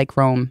really like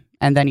Rome.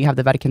 And then you have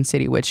the Vatican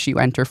City, which you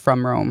enter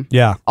from Rome.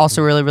 Yeah.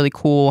 Also really, really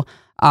cool.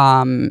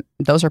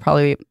 Those are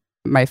probably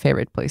my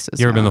favorite places.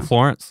 You ever been to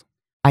Florence?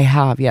 I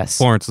have, yes.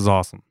 Florence is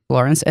awesome.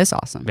 Florence is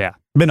awesome. Yeah.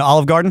 Been to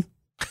Olive Garden?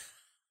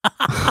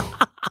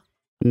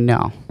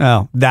 No.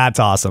 Oh, that's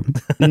awesome.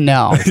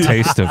 No.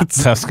 Taste of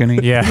Tuscany.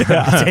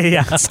 Yeah.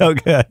 Yeah. So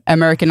good.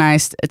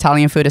 Americanized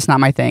Italian food is not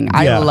my thing.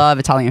 I love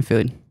Italian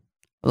food.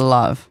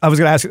 Love. I was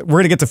going to ask, we're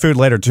going to get to food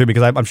later too,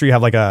 because I'm sure you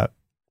have like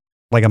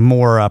a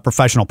more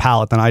professional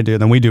palate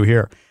than we do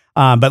here.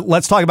 But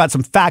let's talk about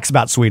some facts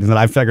about Sweden that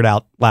I figured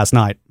out last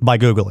night by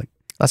Googling.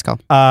 Let's go.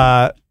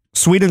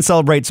 Sweden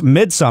celebrates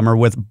midsummer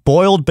with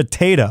boiled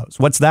potatoes.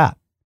 What's that?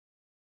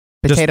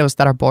 Potatoes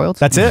that are boiled.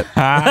 That's it?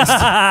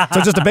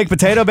 So just a baked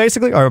potato,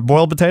 basically? Or a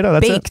boiled potato?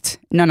 That's Baked.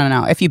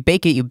 No. If you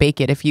bake it, you bake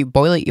it. If you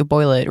boil it, you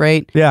boil it,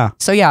 right? Yeah.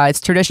 So yeah, it's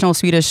traditional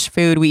Swedish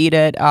food. We eat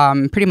it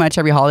pretty much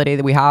every holiday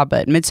that we have,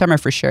 but midsummer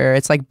for sure.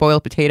 It's like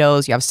boiled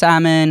potatoes. You have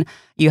salmon.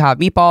 You have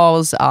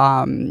meatballs.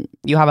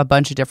 You have a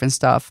bunch of different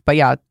stuff. But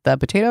yeah, the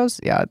potatoes,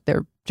 yeah,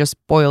 they're just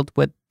boiled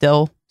with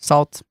dill,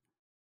 salt.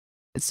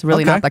 It's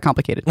really not that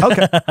complicated.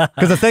 Okay.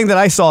 Because the thing that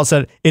I saw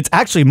said it's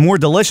actually more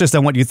delicious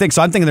than what you think.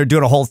 So I'm thinking they're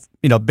doing a whole,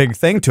 big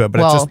thing to it, but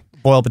it's just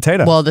boiled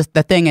potato. Well, the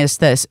thing is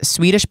this: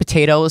 Swedish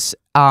potatoes,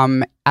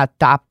 at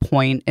that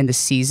point in the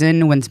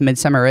season when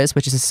midsummer is,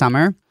 which is the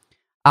summer,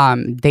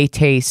 they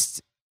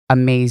taste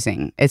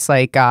amazing. It's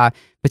like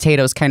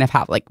potatoes kind of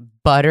have like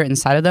butter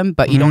inside of them,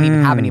 but you don't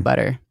even have any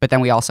butter. But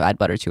then we also add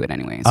butter to it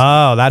anyways.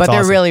 Oh, that's But they're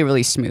awesome. really,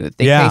 really smooth.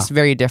 They taste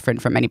very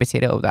different from any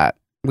potato that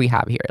we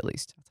have here, at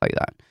least. I'll tell you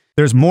that.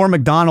 There's more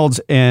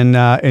McDonald's in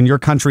your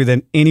country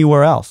than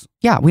anywhere else.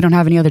 Yeah, we don't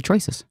have any other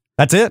choices.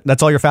 That's it?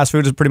 That's all your fast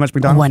food is pretty much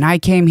McDonald's? When I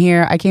came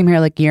here like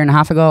a year and a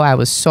half ago, I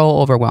was so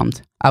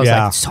overwhelmed. I was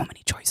like, so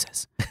many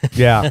choices.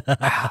 Yeah.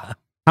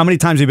 How many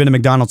times have you been to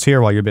McDonald's here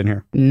while you've been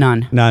here?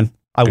 None.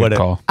 I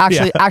wouldn't.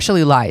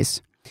 Actually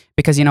lies.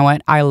 Because you know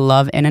what? I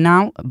love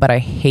In-N-Out, but I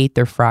hate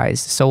their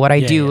fries. So what I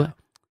do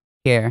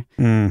here,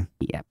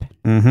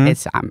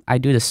 it's I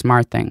do the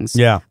smart things.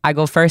 Yeah. I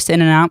go first to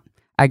In-N-Out.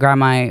 I grab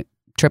my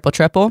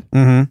triple,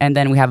 and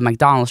then we have a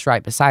McDonald's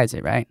right besides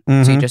it, right?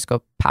 So you just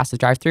go past the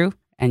drive-thru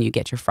and you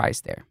get your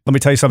fries there. Let me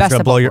tell you something that's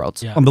going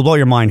to blow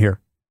your mind here.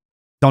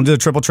 Don't do the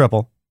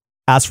triple.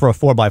 Ask for a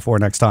 4x4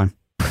 next time.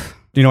 Do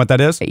you know what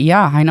that is?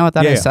 Yeah, I know what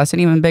that is. That's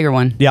an even bigger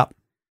one. Yeah.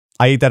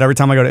 I eat that every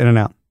time I go to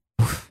In-N-Out.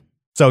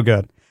 So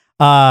good.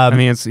 I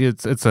mean,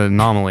 it's an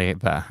anomaly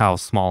that how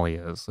small he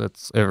is.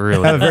 It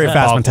really have a very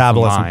fast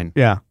metabolism. Mind.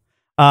 Yeah.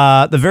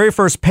 The very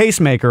first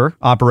pacemaker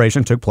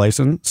operation took place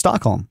in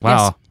Stockholm.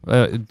 Wow.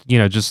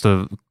 Just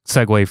a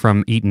segue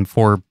from eating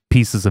 4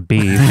 pieces of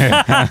beef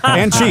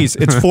and cheese.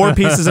 It's 4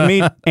 pieces of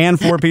meat and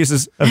 4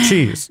 pieces of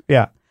cheese.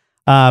 Yeah.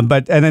 And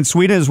then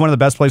Sweden is one of the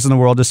best places in the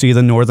world to see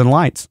the Northern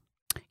Lights.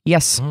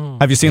 Yes.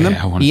 Have you seen them?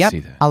 I want to see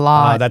that. A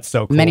lot. Oh, that's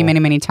so cool.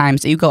 Many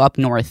times. You go up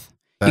north.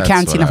 You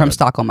can't see them from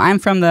Stockholm. I'm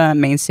from the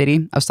main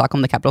city of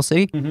Stockholm, the capital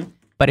city.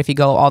 But if you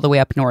go all the way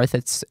up north,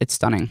 it's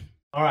stunning.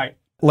 All right.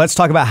 Let's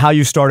talk about how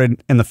you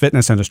started in the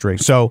fitness industry.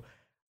 So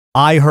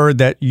I heard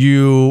that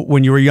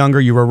when you were younger,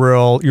 you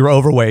were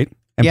overweight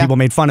and people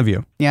made fun of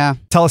you. Yeah.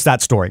 Tell us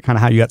that story, kind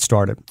of how you got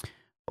started.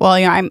 Well,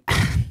 I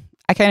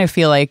kind of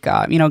feel like,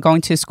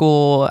 going to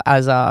school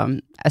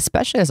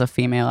especially as a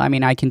female, I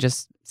mean, I can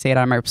just say it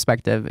out of my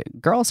perspective.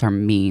 Girls are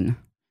mean.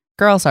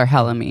 Girls are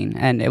hella mean.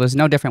 And it was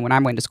no different when I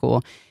went to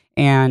school.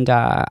 And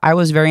I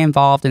was very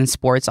involved in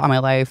sports all my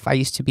life. I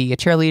used to be a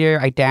cheerleader.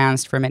 I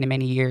danced for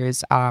many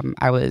years.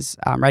 I was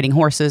riding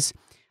horses.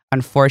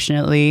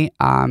 Unfortunately,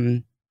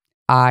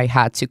 I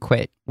had to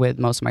quit with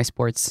most of my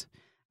sports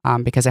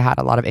because I had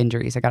a lot of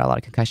injuries. I got a lot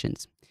of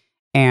concussions.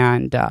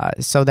 And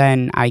so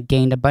then I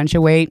gained a bunch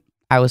of weight.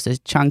 I was this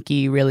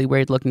chunky, really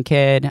weird looking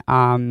kid.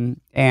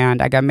 And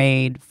I got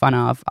made fun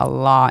of a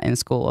lot in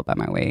school about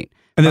my weight.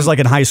 And this is like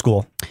in high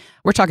school?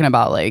 We're talking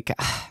about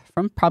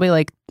from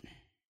probably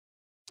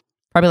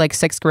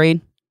 6th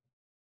grade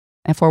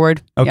and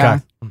forward. Okay. Yeah.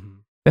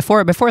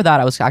 Before that,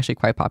 I was actually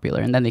quite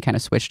popular, and then they kind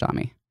of switched on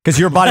me. Because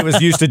your body was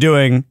used to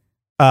doing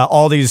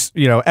all these,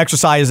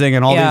 exercising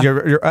and all these,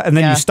 and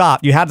then you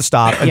stopped. You had to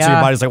stop, and so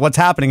your body's like, "What's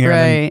happening here?"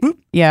 Right. And then,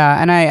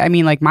 yeah, and I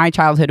mean, like my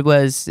childhood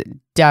was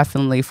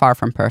definitely far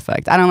from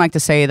perfect. I don't like to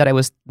say that it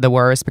was the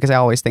worst because I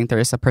always think there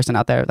is a person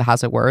out there that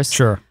has it worse.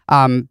 Sure.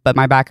 But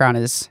my background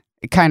is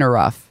kind of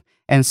rough,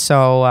 and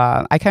so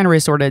I kind of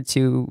resorted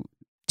to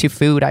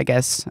food, I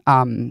guess.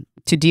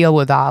 To deal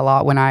with that a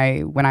lot when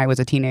I was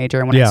a teenager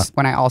and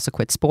when I also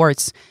quit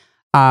sports.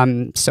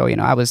 So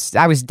I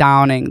was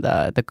downing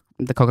the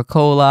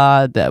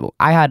Coca-Cola.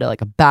 I had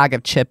like a bag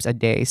of chips a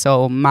day.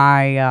 So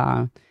my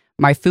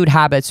food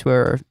habits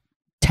were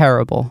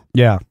terrible.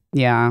 Yeah.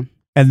 Yeah.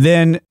 And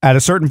then at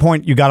a certain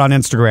point, you got on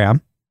Instagram,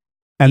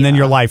 and then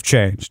your life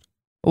changed.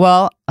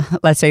 Well,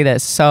 let's say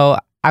this. So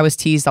I was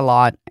teased a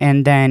lot,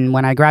 and then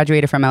when I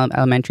graduated from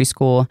elementary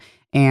school.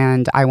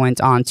 And I went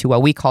on to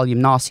what we call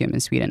gymnasium in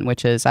Sweden,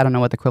 which is, I don't know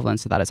what the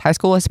equivalent to that is, high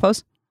school, I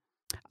suppose.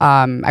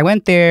 I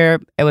went there.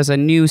 It was a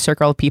new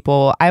circle of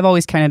people. I've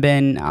always kind of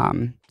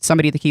been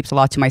somebody that keeps a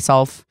lot to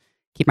myself,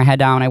 keep my head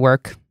down. I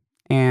work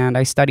and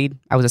I studied.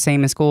 I was the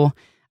same in school.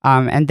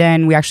 And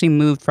then we actually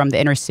moved from the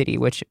inner city,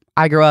 which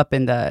I grew up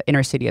in the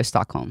inner city of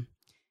Stockholm.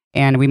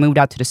 And we moved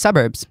out to the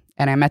suburbs.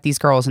 And I met these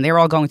girls and they were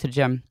all going to the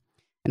gym.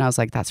 And I was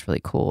like, that's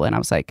really cool. And I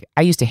was like,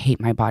 I used to hate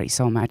my body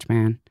so much,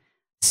 man.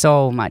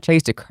 So much. I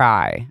used to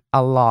cry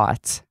a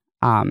lot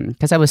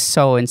because I was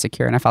so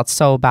insecure and I felt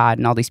so bad.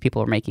 And all these people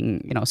were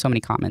making, so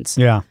many comments.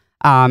 Yeah.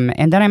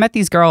 And then I met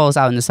these girls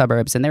out in the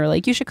suburbs and they were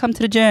like, you should come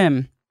to the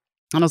gym.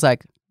 And I was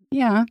like,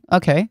 yeah,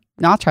 okay.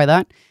 No, I'll try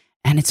that.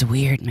 And it's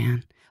weird,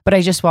 man. But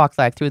I just walked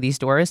through these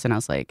doors and I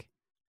was like,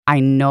 I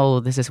know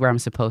this is where I'm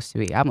supposed to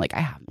be. I'm like, I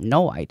have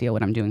no idea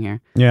what I'm doing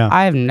here. Yeah.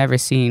 I have never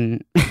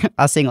seen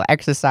a single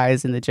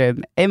exercise in the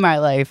gym in my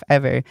life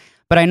ever,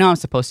 but I know I'm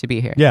supposed to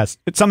be here. Yes.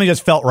 It's something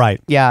just felt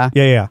right. Yeah.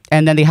 Yeah.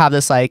 And then they have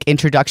this like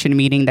introduction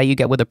meeting that you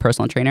get with a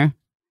personal trainer.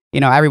 You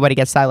know, everybody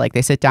gets that. Like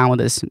they sit down with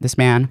this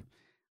man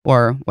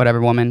or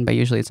whatever woman, but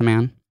usually it's a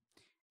man.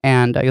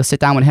 And you'll sit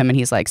down with him and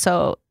he's like,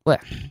 so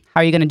what,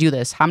 how are you going to do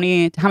this? How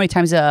many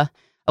times a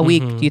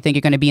week do you think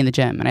you're going to be in the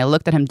gym? And I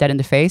looked at him dead in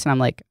the face and I'm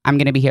like, I'm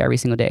going to be here every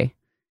single day.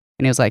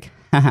 And he was like,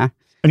 haha.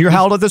 And you're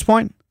how old at this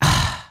point?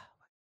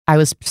 I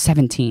was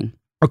 17.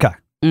 Okay.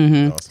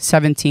 Mm-hmm.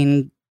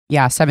 17.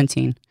 Yeah,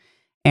 17.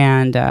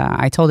 And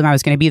I told him I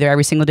was going to be there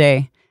every single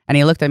day. And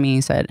he looked at me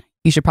and said,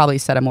 you should probably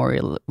set a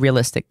more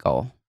realistic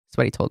goal. That's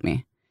what he told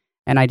me.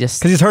 And I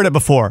just... Because he's heard it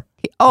before.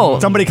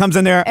 Somebody comes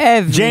in there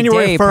every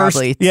January day, 1st.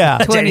 probably Yeah.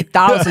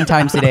 20,000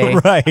 times a day.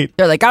 Right.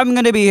 They're like, I'm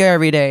going to be here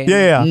every day.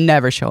 Yeah.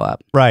 Never show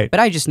up. Right. But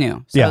I just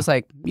knew. So I was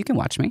like, you can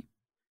watch me.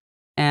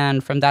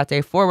 And from that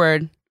day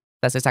forward,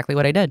 that's exactly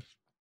what I did.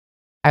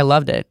 I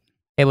loved it.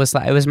 It was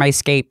my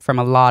escape from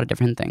a lot of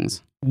different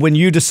things. When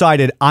you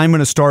decided, I'm going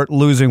to start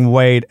losing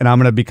weight and I'm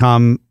going to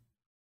become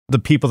the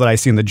people that I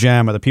see in the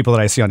gym or the people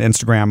that I see on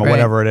Instagram or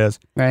whatever it is.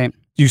 Right.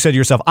 You said to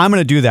yourself, I'm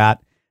going to do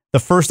that. The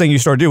first thing you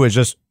started to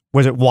do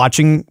was it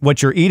watching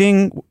what you're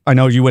eating? I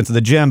know you went to the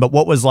gym, but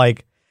what was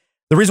like,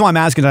 the reason why I'm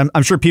asking,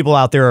 I'm sure people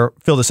out there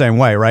feel the same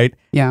way, right?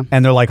 Yeah.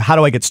 And they're like, how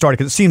do I get started?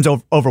 Because it seems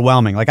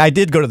overwhelming. Like I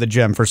did go to the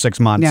gym for 6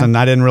 months and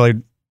I didn't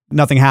really,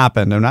 nothing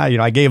happened. And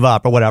I gave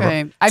up or whatever.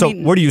 Right. So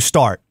where do you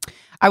start?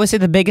 I would say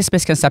the biggest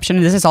misconception,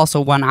 and this is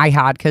also one I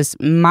had, because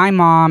my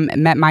mom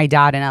met my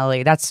dad in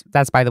LA. That's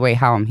by the way,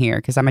 how I'm here,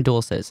 because I'm a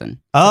dual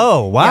citizen.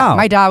 Oh, wow. Yeah,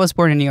 my dad was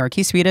born in New York.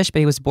 He's Swedish, but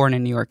he was born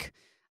in New York.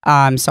 So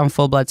I'm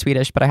full-blood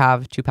Swedish, but I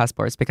have 2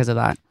 passports because of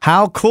that.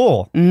 How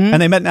cool. Mm-hmm.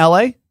 And they met in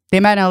LA?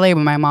 They met in LA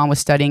when my mom was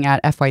studying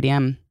at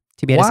FYDM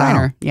to be a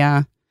designer.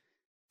 Yeah.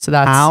 So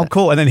that's... How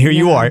cool. And then here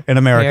you are in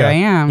America. Here I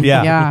am.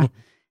 Yeah.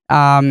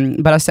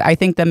 But I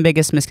think the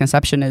biggest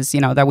misconception is,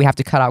 that we have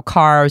to cut out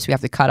carbs, we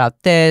have to cut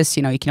out this,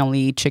 you can only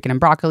eat chicken and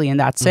broccoli and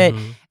that's it.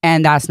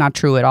 And that's not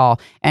true at all.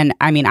 And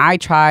I mean, I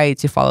tried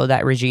to follow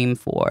that regime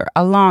for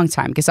a long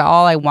time because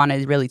all I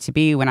wanted really to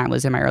be when I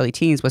was in my early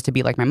teens was to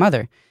be like my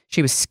mother.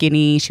 She was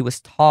skinny, she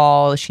was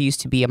tall, she used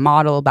to be a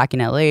model back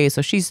in LA.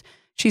 So she's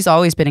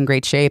always been in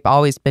great shape,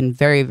 always been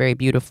very, very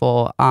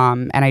beautiful.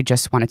 And I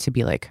just wanted to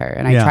be like her.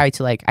 And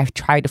I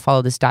tried to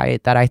follow this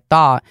diet that I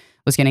thought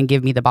was going to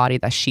give me the body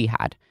that she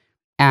had.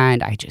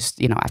 And I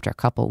just, after a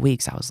couple of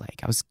weeks, I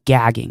was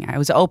gagging. I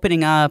was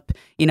opening up,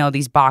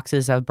 these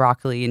boxes of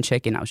broccoli and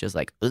chicken. I was just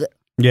like, ugh.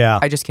 Yeah.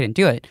 I just couldn't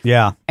do it.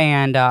 Yeah.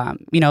 And,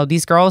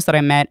 these girls that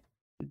I met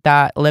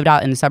that lived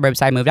out in the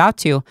suburbs I moved out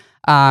to,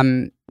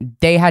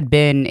 they had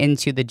been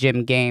into the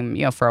gym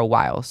game, for a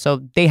while. So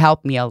they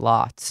helped me a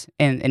lot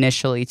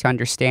initially to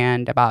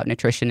understand about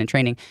nutrition and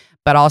training.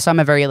 But also I'm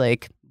a very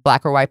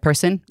black or white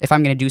person. If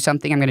I'm going to do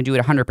something, I'm going to do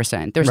it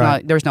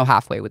 100%. There's no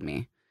halfway with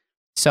me.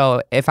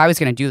 So if I was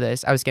going to do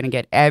this, I was going to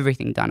get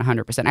everything done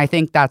 100%. I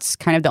think that's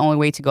kind of the only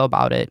way to go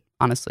about it,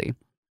 honestly,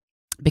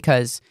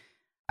 because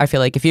I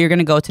feel like if you're going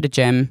to go to the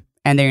gym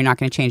and then you're not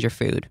going to change your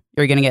food,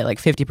 you're going to get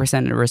 50%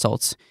 of the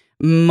results.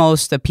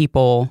 Most of the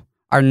people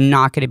are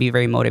not going to be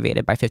very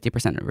motivated by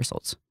 50% of the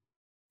results.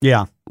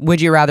 Yeah.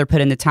 Would you rather put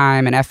in the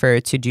time and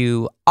effort to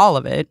do all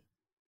of it?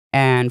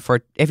 And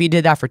if you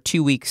did that for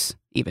 2 weeks,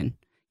 even,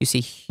 you see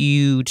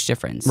huge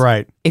difference.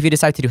 Right. If you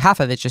decide to do half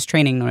of it, just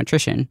training, no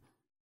nutrition,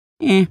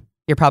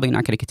 you're probably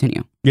not going to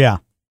continue. Yeah.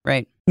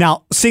 Right.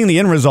 Now, seeing the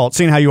end result,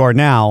 seeing how you are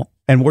now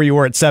and where you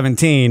were at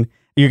 17,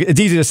 it's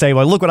easy to say,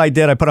 well, look what I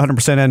did. I put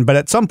 100% in. But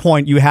at some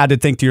point, you had to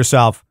think to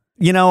yourself,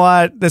 you know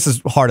what? This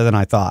is harder than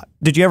I thought.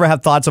 Did you ever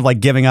have thoughts of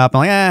giving up?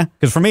 I'm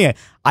because for me,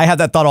 I have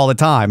that thought all the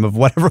time of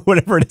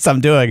whatever it is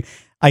I'm doing.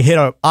 I hit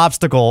an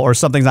obstacle or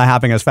something's not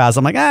happening as fast.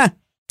 I'm like,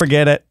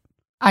 forget it.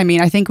 I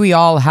mean, I think we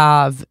all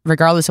have,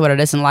 regardless of what it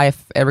is in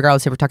life,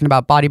 regardless if we're talking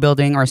about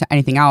bodybuilding or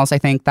anything else, I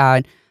think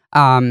that,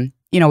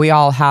 we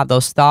all have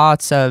those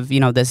thoughts of,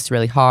 this is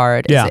really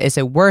hard. Yeah. Is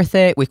it worth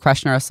it? We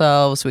question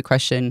ourselves. We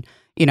question,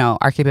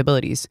 our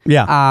capabilities.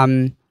 Yeah.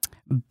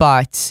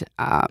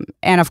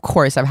 And of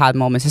course, I've had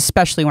moments,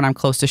 especially when I'm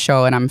close to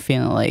show and I'm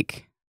feeling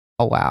like,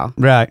 oh, wow.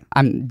 Right.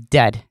 I'm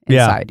dead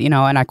inside,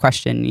 and I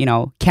question,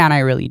 can I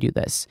really do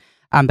this?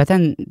 But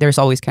then there's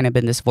always kind of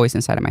been this voice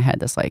inside of my head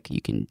that's like,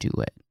 you can do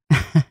it.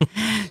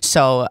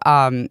 So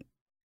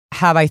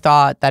have I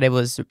thought that it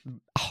was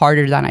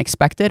harder than I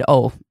expected?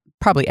 Oh,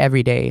 probably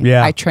every day.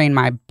 Yeah. I train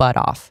my butt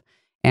off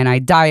and I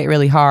diet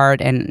really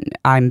hard and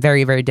I'm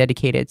very, very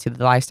dedicated to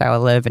the lifestyle I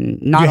live and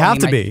not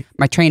only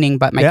my training,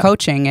 but my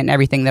coaching and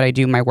everything that I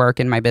do, my work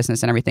and my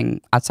business and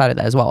everything outside of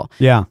that as well.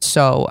 Yeah.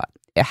 So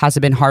has it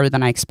been harder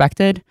than I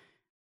expected?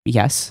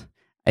 Yes.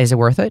 Is it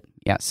worth it?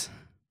 Yes.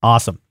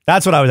 Awesome.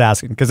 That's what I was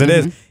asking because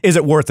it is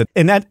it worth it?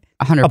 And that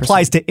 100%.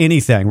 applies to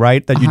anything,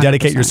 right? That you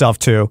dedicate 100%. yourself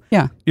to.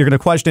 Yeah. You're going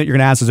to question it. You're going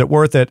to ask, is it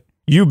worth it?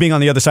 you being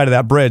on the other side of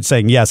that bridge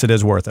saying, yes, it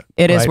is worth it.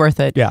 It is right? worth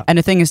it. Yeah. And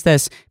the thing is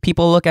this,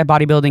 people look at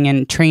bodybuilding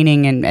and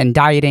training and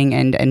dieting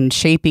and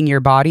shaping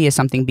your body as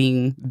something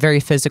being very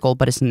physical,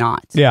 but it's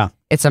not. Yeah.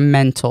 It's a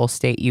mental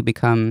state you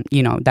become,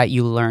 that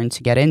you learn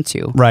to get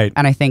into. Right.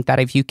 And I think that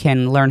if you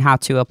can learn how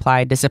to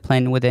apply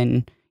discipline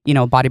within,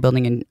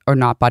 bodybuilding or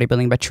not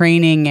bodybuilding, but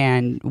training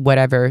and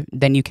whatever,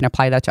 then you can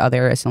apply that to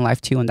other areas in life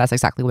too. And that's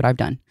exactly what I've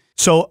done.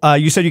 So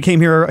you said you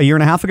came here a year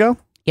and a half ago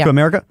to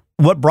America?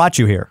 What brought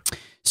you here?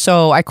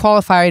 So I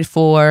qualified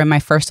for my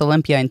first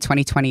Olympia in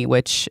 2020,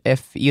 which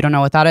if you don't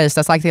know what that is,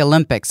 that's like the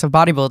Olympics of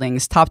bodybuilding.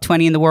 It's top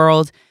 20 in the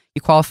world.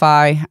 You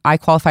qualify. I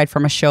qualified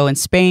from a show in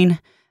Spain,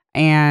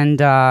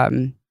 and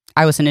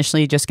I was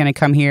initially just going to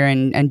come here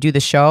and do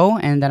the show.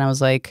 And then I was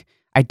like,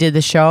 I did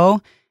the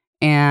show,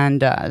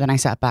 and then I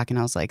sat back and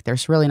I was like,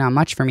 there's really not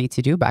much for me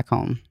to do back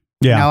home.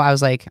 Yeah. I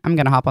was like, I'm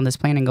going to hop on this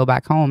plane and go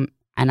back home,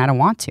 and I don't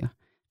want to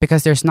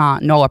because there's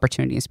no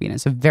opportunity in Sweden.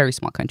 It's a very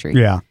small country.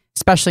 Yeah.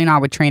 Especially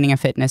not with training and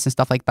fitness and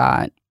stuff like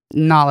that.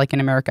 Not like in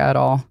America at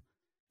all.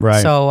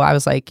 Right. So I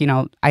was like,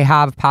 I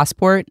have a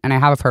passport and I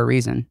have it for a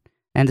reason.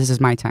 And this is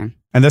my time.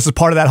 And this is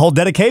part of that whole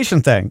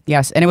dedication thing.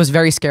 Yes. And it was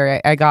very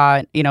scary. I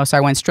got, so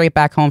I went straight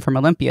back home from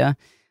Olympia.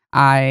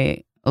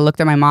 I looked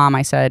at my mom.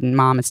 I said,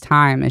 Mom, it's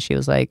time. And she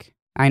was like,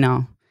 I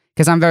know.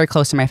 Because I'm very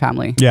close to my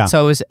family. Yeah.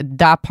 So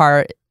that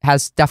part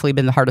has definitely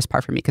been the hardest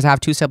part for me. Because I have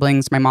 2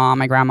 siblings, my mom,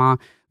 my grandma,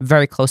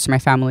 very close to my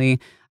family.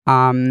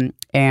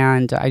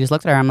 And I just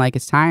looked at her. I'm like,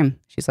 it's time.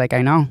 She's like,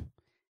 I know.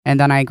 And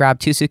then I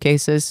grabbed 2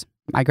 suitcases.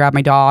 I grabbed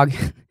my dog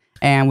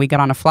and we got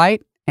on a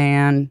flight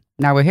and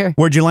now we're here.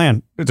 Where'd you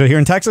land? Is it here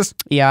in Texas?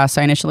 Yeah.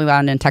 So I initially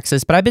landed in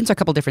Texas, but I've been to a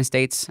couple different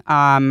states.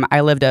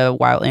 I lived a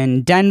while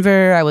in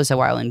Denver. I was a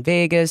while in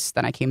Vegas.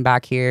 Then I came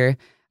back here.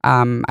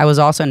 I was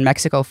also in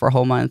Mexico for a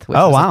whole month.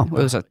 Oh, wow.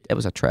 It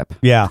was a trip.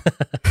 Yeah.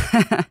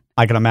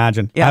 I can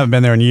imagine. Yeah. I haven't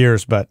been there in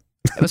years, but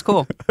it was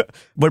cool.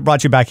 What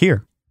brought you back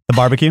here? The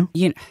barbecue?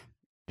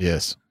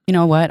 Yes. You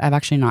know what? I've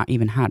actually not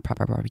even had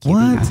proper barbecue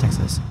being out of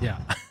Texas. Yeah.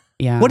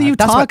 Yeah. What are you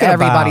That's talking what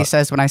everybody about?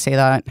 says when I say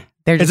that.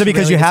 They're just Is it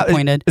because really you have?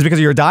 disappointed. Is it because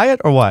of your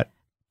diet or what?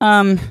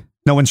 No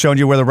one's shown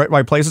you where the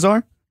right places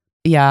are?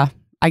 Yeah,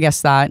 I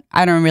guess that.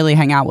 I don't really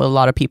hang out with a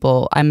lot of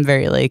people. I'm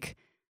very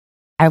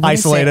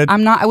Isolated?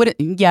 I'm not. I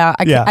wouldn't. Yeah.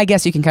 Yeah. I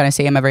guess you can kind of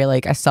say I'm a very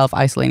a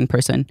self-isolating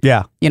person.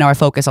 Yeah. I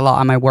focus a lot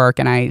on my work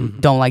and I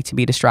don't like to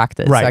be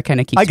distracted. Right. So I kind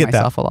of keep I to get that.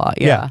 myself a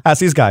lot. Yeah. Ask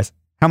these guys.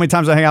 How many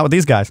times I hang out with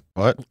these guys?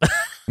 What?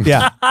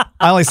 Yeah.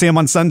 I only see them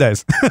on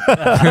Sundays.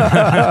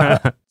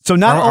 So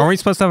now, Are we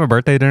supposed to have a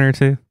birthday dinner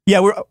too?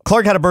 yeah,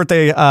 Clark had a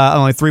birthday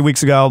only 3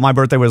 weeks ago. My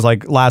birthday was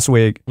last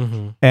week,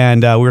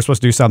 and we were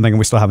supposed to do something, and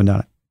we still haven't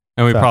done it.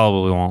 And we So,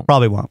 probably won't.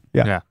 Probably won't.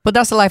 Yeah. Yeah. But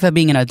that's the life of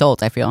being an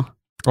adult, I feel.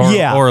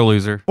 Yeah. Or a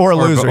loser. Or a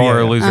loser. Or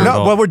yeah. a loser.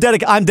 No, adult.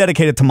 well, I'm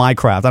dedicated to my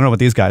craft. I don't know what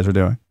these guys are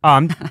doing.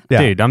 Yeah.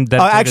 Dude, I'm Oh,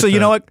 dedicated actually, you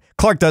know what?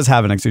 Clark does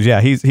have an excuse.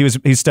 Yeah,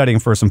 he's studying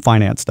for some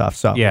finance stuff.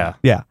 So Yeah.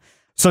 yeah.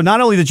 So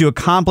not only did you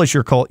accomplish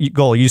your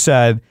goal, you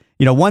said,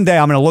 one day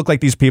I'm going to look like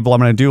these people. I'm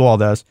going to do all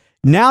this.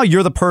 Now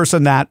you're the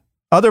person that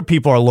other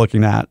people are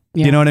looking at.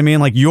 Yeah. You know what I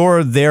mean? Like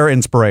you're their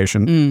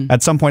inspiration.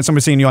 At some point,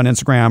 somebody's seeing you on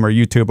Instagram or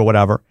YouTube or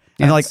whatever,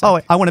 and they're like, "Oh,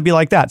 I want to be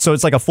like that." So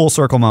it's like a full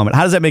circle moment.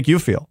 How does that make you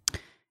feel?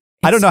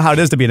 I don't know how it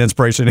is to be an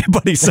inspiration to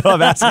anybody, so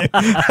I'm asking.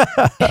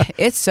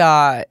 It's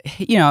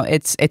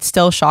it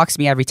still shocks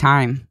me every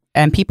time,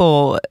 and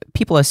people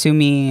assume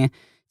me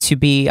to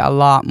be a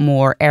lot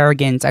more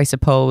arrogant, I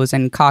suppose,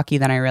 and cocky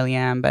than I really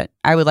am. But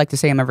I would like to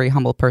say I'm a very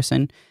humble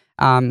person.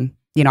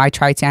 I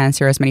try to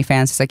answer as many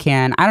fans as I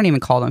can. I don't even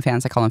call them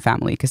fans; I call them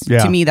family because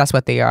to me, that's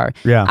what they are.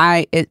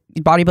 Yeah.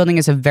 Bodybuilding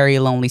is a very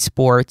lonely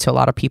sport to a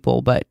lot of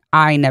people, but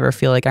I never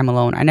feel like I'm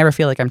alone. I never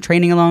feel like I'm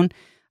training alone.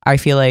 I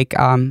feel like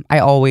I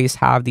always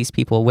have these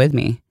people with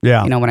me.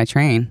 Yeah. When I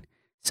train.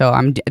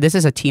 So this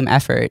is a team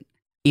effort,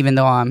 even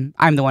though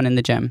I'm the one in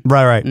the gym.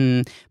 Right.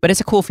 But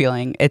it's a cool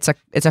feeling. It's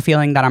a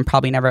feeling that I'm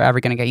probably never ever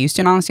going to get used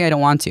to. And honestly, I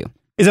don't want to.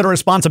 Is it a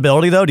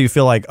responsibility though? Do you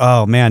feel like,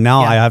 oh man,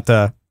 now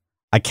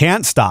I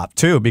can't stop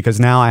too because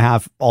now I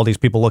have all these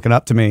people looking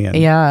up to me. And,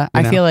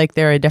 I feel like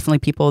there are definitely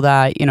people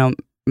that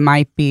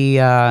might be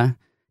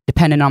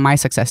dependent on my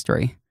success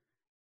story,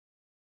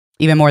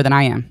 even more than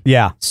I am.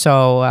 Yeah.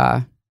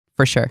 So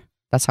for sure,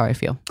 that's how I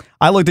feel.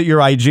 I looked at your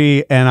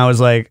IG and I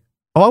was like,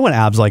 oh, I want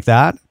abs like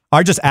that.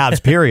 Or just abs,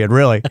 period,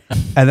 really.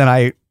 And then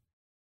I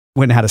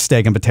went and had a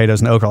steak and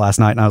potatoes and okra last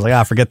night, and I was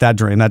like, forget that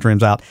dream. That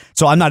dream's out.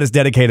 So I'm not as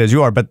dedicated as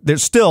you are, but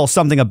there's still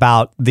something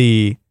about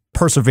the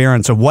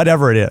perseverance of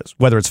whatever it is,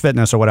 whether it's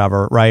fitness or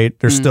whatever, right?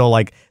 There's still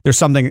there's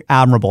something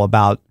admirable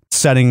about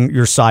setting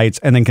your sights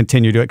and then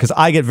continue to do it. Because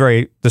I get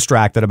very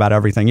distracted about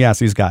everything. Yes,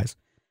 these guys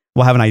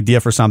will have an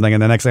idea for something,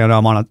 and the next thing I know,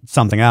 I'm on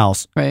something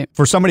else. Right.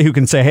 For somebody who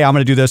can say, hey, I'm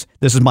going to do this.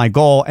 This is my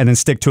goal, and then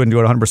stick to it and do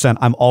it 100%.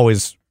 I'm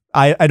always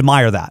I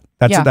admire that.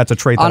 That's a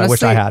trait that I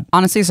wish I had.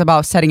 Honestly, it's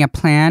about setting a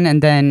plan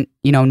and then,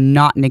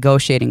 not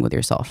negotiating with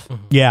yourself.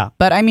 Yeah.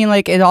 But I mean,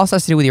 like, it also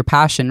has to do with your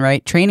passion,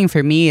 right? Training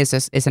for me is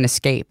an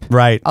escape.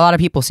 Right. A lot of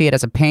people see it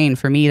as a pain.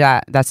 For me,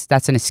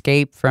 that's an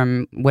escape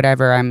from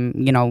whatever I'm,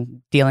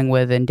 dealing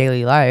with in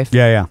daily life.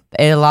 Yeah.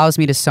 It allows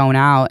me to zone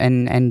out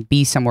and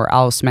be somewhere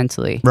else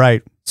mentally.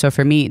 Right. So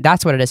for me,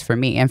 that's what it is for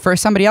me. And for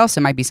somebody else,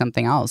 it might be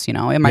something else,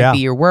 It might be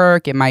your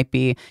work. It might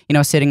be,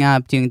 sitting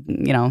up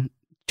doing,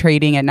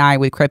 trading at night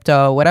with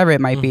crypto, whatever it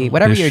might be.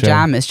 Whatever your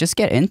jam is, just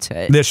get into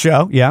it. This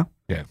show, yeah.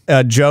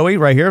 Joey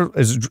right here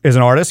is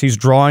an artist. He's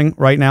drawing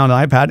right now on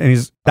an iPad,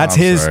 and that's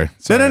his.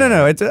 Sorry.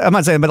 No. I'm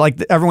not saying, but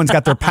like everyone's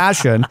got their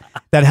passion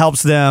that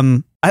helps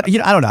them. I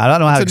don't know. I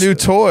don't know how. It's a new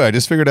toy. I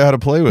just figured out how to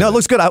play with it. No, it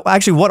looks good.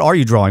 Actually, what are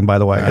you drawing, by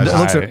the way?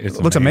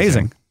 It looks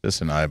amazing.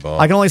 Just an eyeball.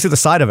 I can only see the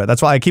side of it.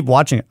 That's why I keep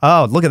watching it.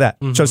 Oh, look at that.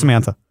 Show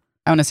Samantha.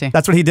 I want to see.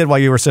 That's what he did while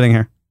you were sitting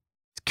here.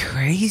 It's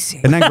crazy.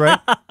 Isn't that great?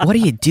 What are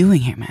you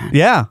doing here, man?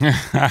 Yeah.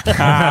 That's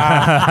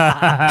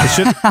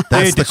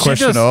the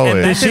question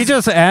always. Did she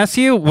just ask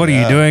you, what are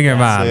you doing here,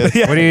 man?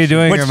 What are you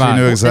doing here, man?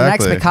 You knew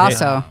exactly. The next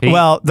Picasso.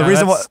 Well, the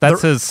reason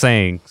that's his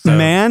saying. So.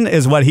 Man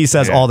is what he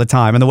says all the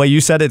time. And the way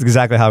you said it is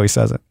exactly how he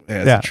says it.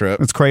 Yeah, it's a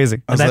trip. It's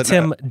crazy. And that's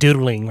him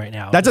doodling right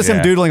now. That's just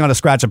him doodling on a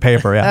scratch of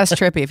paper. Yeah. That's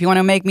trippy. If you want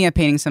to make me a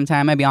painting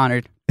sometime, I'd be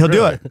honored. He'll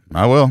do it.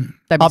 I will.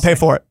 I'll pay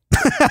for it.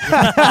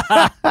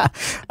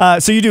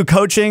 So you do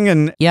coaching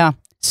and... Yeah.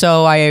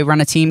 So I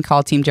run a team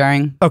called Team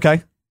Jerring.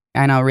 Okay.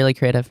 I know, really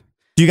creative.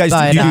 Do you guys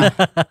do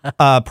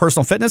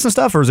personal fitness and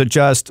stuff, or is it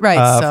just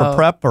for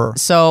prep? Or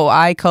so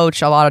I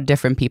coach a lot of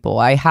different people.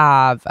 I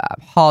have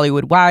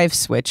Hollywood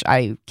wives, which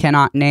I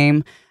cannot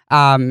name,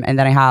 and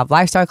then I have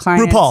lifestyle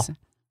clients. RuPaul.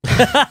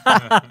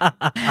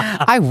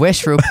 I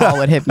wish RuPaul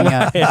would hit me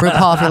up.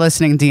 RuPaul, if you're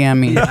listening, DM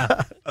me.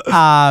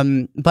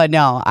 But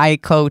no, I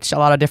coach a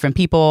lot of different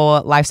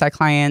people, lifestyle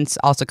clients,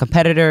 also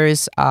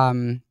competitors.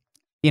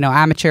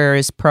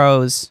 Amateurs,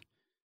 pros.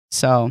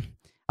 So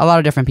a lot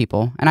of different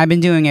people. And I've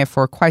been doing it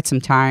for quite some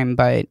time,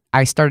 but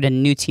I started a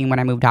new team when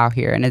I moved out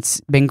here, and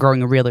it's been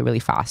growing really, really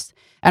fast.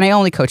 And I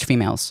only coach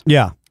females.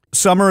 Yeah.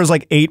 Summer is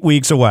like 8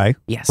 weeks away.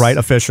 Yes. Right,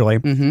 officially.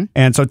 Mm-hmm.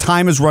 And so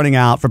time is running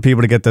out for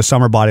people to get the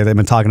summer body they've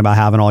been talking about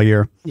having all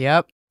year.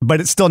 Yep. But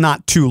it's still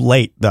not too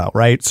late, though,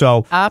 right?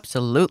 So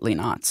absolutely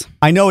not.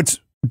 I know it's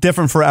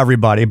different for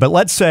everybody, but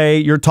let's say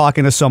you're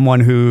talking to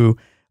someone who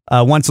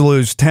wants to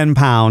lose 10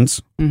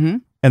 pounds. Mm-hmm.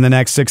 In the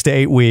next 6 to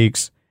 8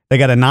 weeks. They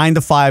got a 9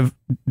 to 5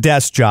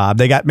 desk job.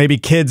 They got maybe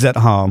kids at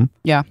home.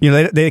 Yeah.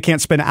 They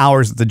can't spend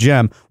hours at the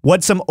gym.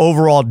 What's some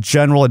overall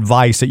general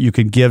advice that you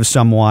could give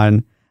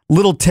someone,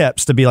 little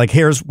tips to be like,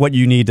 here's what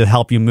you need to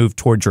help you move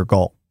towards your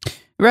goal?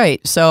 Right.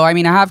 So, I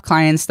mean, I have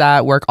clients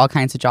that work all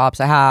kinds of jobs.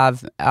 I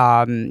have,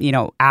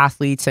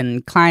 athletes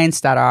and clients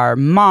that are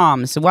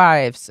moms,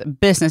 wives,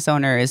 business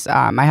owners.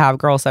 I have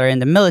girls that are in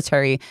the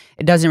military.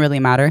 It doesn't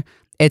really matter.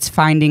 It's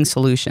finding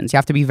solutions. You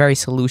have to be very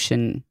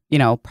solution,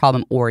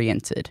 problem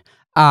oriented.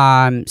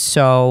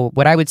 So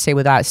what I would say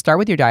with that, start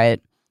with your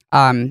diet.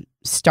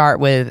 Start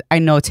with, I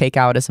know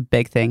takeout is a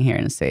big thing here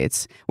in the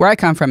States. Where I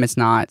come from, it's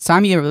not. So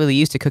I'm really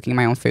used to cooking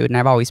my own food, and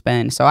I've always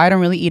been. So I don't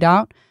really eat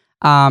out.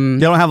 You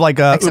don't have like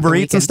Uber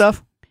Eats and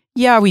stuff?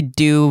 Yeah, we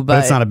do, but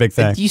it's not a big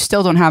thing. You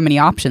still don't have many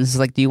options. It's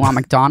like, do you want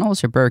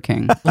McDonald's or Burger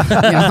King?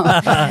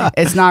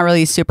 It's not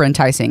really super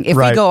enticing. If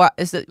we go,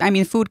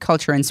 food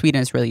culture in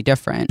Sweden is really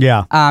different.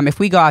 Yeah.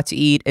 If we go out to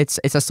eat, it's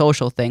a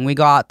social thing. We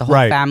go out, the whole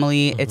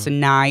family. It's a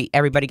night.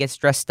 Everybody gets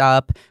dressed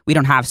up. We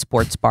don't have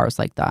sports bars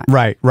like that.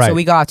 Right. So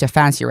we go out to a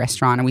fancy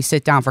restaurant and we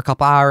sit down for a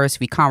couple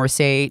hours. We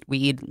conversate. We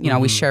eat.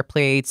 We share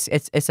plates.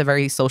 It's a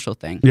very social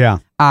thing. Yeah.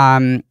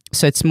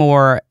 So it's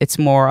more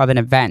of an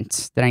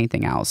event than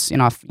anything else.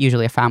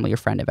 Usually a family or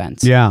friend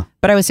event. Yeah.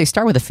 But I would say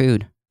start with the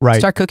food. Right.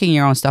 Start cooking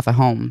your own stuff at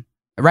home.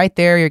 Right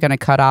there, you're going to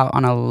cut out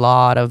on a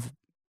lot of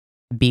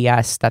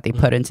BS that they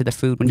put into the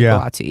food when you go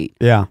out to eat.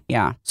 Yeah.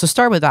 Yeah. So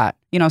start with that.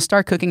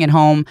 Start cooking at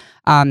home.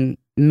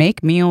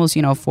 Make meals,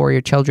 for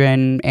your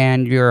children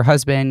and your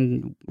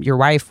husband, your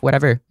wife,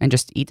 whatever, and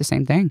just eat the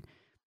same thing.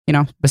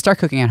 But start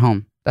cooking at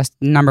home. That's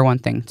the number one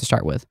thing to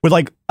start with. With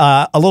like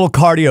a little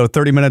cardio,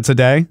 30 minutes a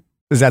day.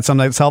 Is that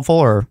something that's helpful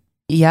or?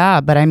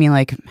 Yeah, but I mean,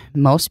 like,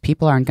 most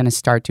people aren't going to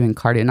start doing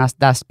cardio, and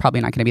that's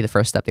probably not going to be the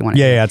first step they want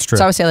to do. Yeah, that's true.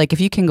 So I would say, like,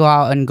 if you can go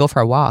out and go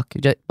for a walk,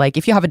 like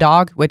if you have a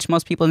dog, which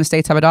most people in the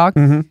States have a dog,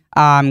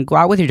 go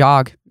out with your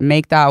dog,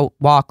 make that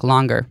walk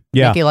longer.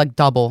 Yeah. Make it like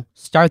double.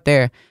 Start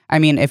there. I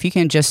mean, if you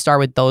can just start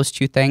with those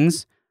two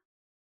things,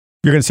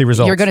 you're going to see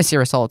results. You're going to see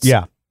results.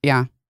 Yeah.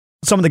 Yeah.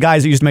 Some of the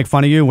guys that used to make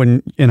fun of you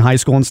when in high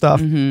school and stuff,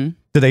 do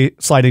they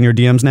slide in your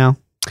DMs now?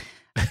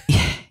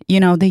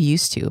 They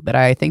used to, but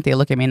I think they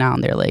look at me now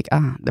and they're like,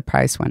 the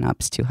price went up.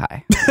 It's too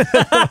high.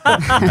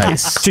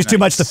 Nice. She's too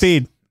much to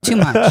feed. Too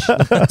much.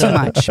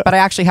 But I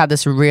actually had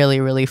this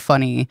really, really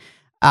funny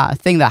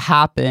thing that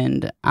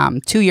happened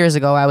 2 years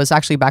ago. I was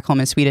actually back home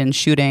in Sweden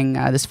shooting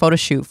this photo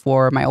shoot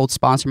for my old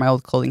sponsor, my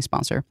old clothing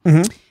sponsor.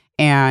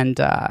 And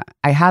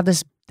I had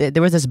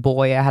there was this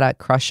boy I had a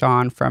crush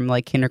on from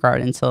like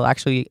kindergarten until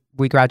actually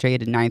we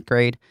graduated in 9th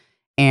grade.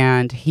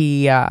 and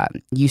he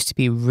used to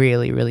be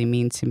really, really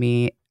mean to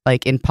me.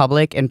 Like in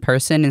public, in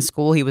person, in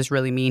school, he was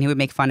really mean. He would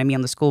make fun of me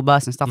on the school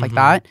bus and stuff like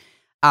that.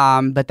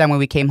 But then when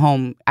we came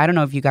home, I don't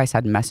know if you guys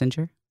had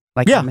Messenger.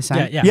 Like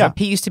MSN. Yeah.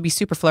 He used to be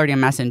super flirty on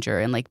Messenger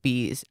and like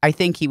I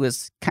think he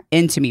was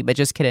into me, but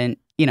just couldn't,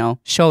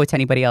 show it to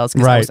anybody else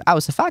because I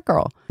was a fat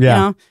girl. Yeah.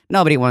 You know?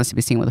 Nobody wants to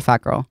be seen with a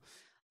fat girl.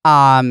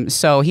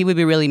 So he would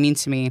be really mean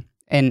to me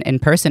in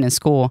person in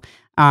school.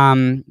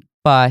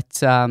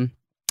 But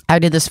I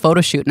did this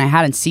photo shoot and I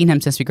hadn't seen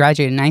him since we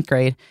graduated in 9th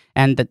grade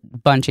and a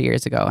bunch of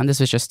years ago. And this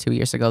was just 2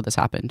 years ago this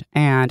happened.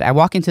 And I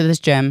walk into this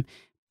gym,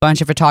 bunch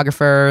of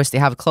photographers. They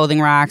have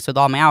clothing racks with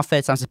all my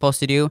outfits I'm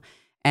supposed to do.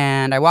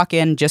 And I walk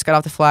in, just got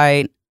off the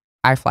flight.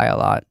 I fly a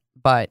lot,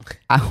 but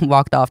I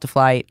walked off the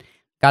flight,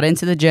 got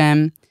into the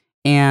gym,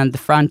 and the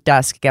front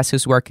desk, guess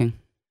who's working?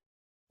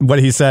 What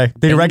did he say?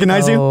 Did he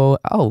recognize you?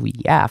 Oh,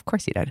 yeah, of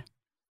course he did.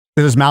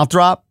 Did his mouth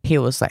drop? He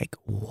was like,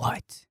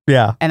 what?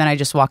 Yeah. And then I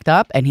just walked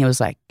up and he was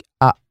like,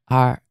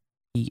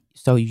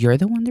 so you're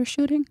the one they're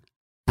shooting?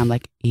 I'm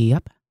like,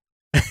 yep.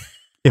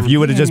 If you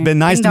would have just been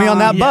nice to me on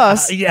that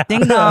bus. Yeah.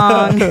 Ding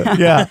dong.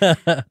 Yeah.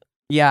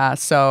 Yeah.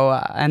 So,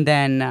 and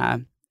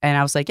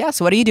I was like, yeah,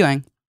 so what are you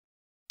doing?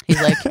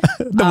 He's like,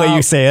 the way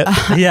you say it.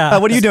 Yeah.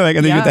 What are you doing?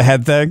 And then you get the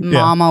head thing.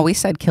 Mom always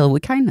said kill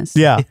with kindness.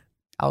 Yeah.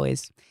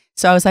 Always.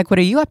 So I was like, what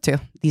are you up to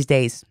these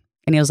days?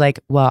 And he was like,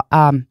 well,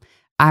 I'm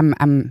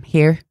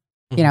here,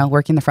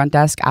 working the front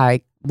desk.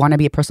 I want to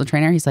be a personal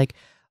trainer. He's like,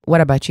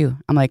 what about you?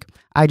 I'm like,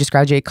 I just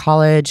graduated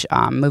college,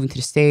 moving to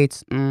the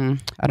States. I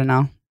don't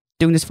know.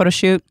 Doing this photo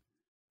shoot,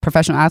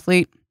 professional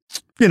athlete.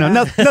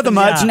 Nothing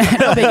much. No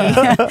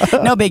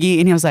biggie. No biggie.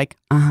 And he was like,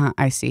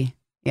 I see.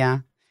 Yeah.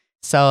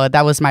 So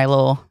that was my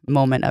little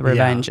moment of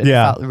revenge. It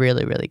felt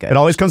really, really good. It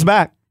always comes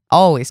back.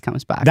 Always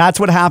comes back. That's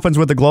what happens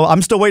with the glow.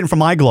 I'm still waiting for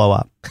my glow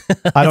up.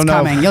 I don't know.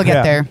 Coming. You'll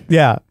get there.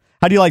 Yeah.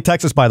 How do you like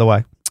Texas, by the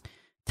way?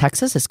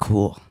 Texas is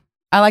cool.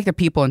 I like the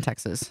people in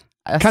Texas.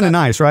 Kind of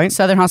nice, right?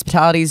 Southern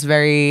hospitality is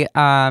very,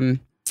 I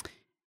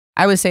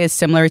would say it's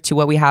similar to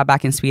what we have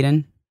back in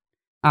Sweden.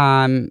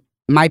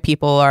 My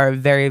people are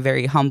very,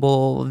 very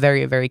humble,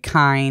 very, very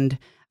kind,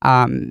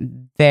 a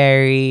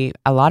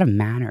lot of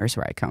manners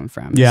where I come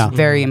from. Yeah. It's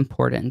very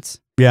important.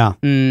 Yeah.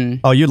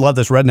 Oh, you'd love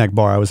this redneck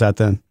bar I was at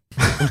then.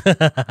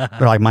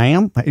 They're like,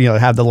 ma'am?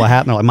 Have the little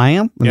hat and they're like,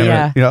 ma'am?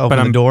 And they,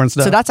 open the door and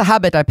stuff. So that's a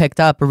habit I picked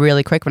up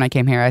really quick when I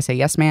came here. I say,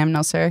 yes, ma'am,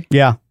 no, sir.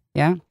 Yeah.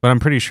 Yeah. But I'm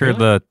pretty sure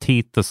the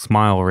teeth to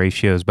smile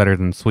ratio is better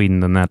than Sweden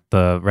than that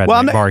the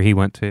redneck bar he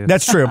went to.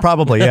 That's true.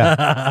 Probably,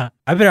 yeah.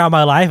 I've been around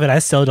my life and I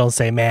still don't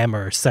say ma'am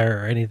or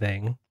sir or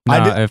anything.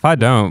 If I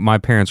don't, my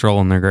parents roll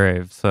in their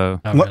grave.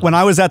 So when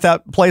I was at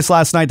that place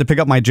last night to pick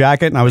up my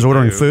jacket and I was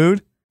ordering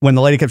food, when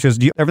the lady kept, she goes,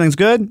 everything's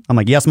good? I'm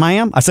like, yes,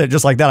 ma'am. I said it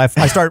just like that.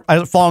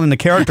 I fall into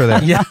character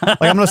there. Yeah.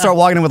 Like I'm going to start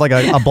walking in with like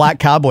a black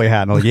cowboy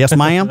hat. And I'm like, yes,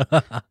 ma'am.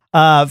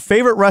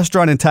 Favorite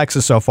restaurant in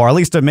Texas so far, at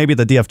least maybe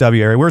the DFW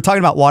area. We were talking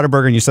about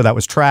Whataburger and you said that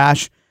was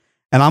trash.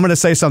 And I'm going to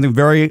say something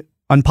very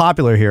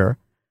unpopular here.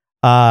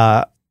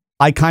 I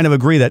kind of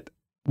agree that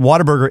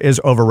Whataburger is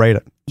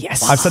overrated.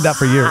 Yes. I've said that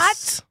for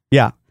years.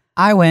 Yeah.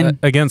 I win.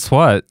 Against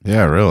what?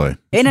 Yeah, really.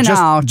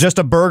 In-N-Out. Just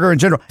a burger in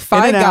general.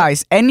 Five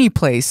Guys, any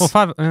place. Well,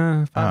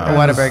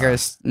 Whataburger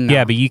is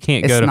yeah, but you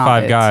can't go to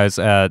Five Guys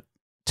at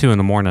 2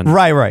 a.m.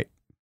 Right.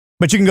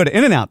 But you can go to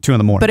In-N-Out 2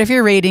 a.m. But if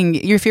you're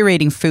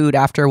rating food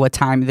after what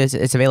time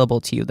it's available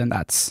to you, then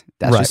that's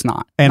just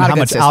not. And not how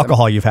much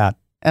alcohol you've had.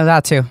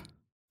 That too.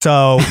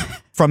 So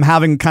from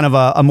having kind of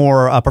a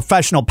more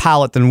professional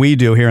palate than we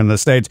do here in the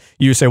States,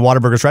 you say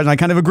Whataburger's trash. And I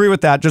kind of agree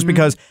with that just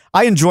because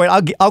I enjoy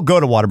it. I'll go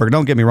to Whataburger,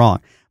 don't get me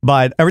wrong.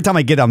 But every time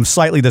I get it, I'm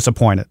slightly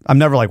disappointed. I'm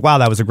never like, wow,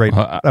 that was a great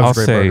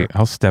burger.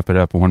 I'll step it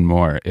up one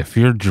more. If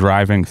you're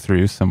driving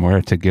through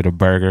somewhere to get a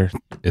burger,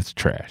 it's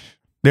trash.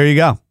 There you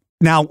go.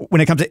 Now,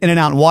 when it comes to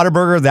In-N-Out and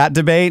Whataburger, that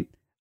debate,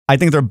 I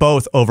think they're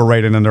both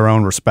overrated in their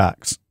own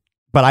respects.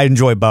 But I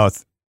enjoy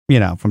both,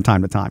 from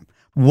time to time.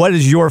 What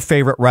is your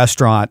favorite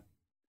restaurant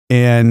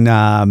in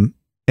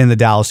the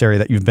Dallas area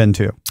that you've been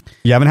to?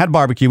 You haven't had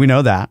barbecue, we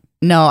know that.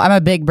 No, I'm a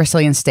big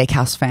Brazilian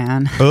steakhouse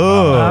fan.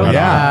 Oh,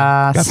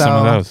 yeah. Got some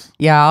of those.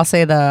 Yeah, I'll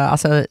say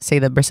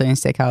the Brazilian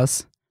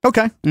steakhouse.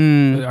 Okay.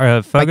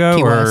 Fogo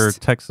Key or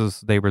West.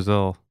 Texas de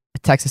Brazil?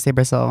 Texas de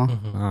Brazil.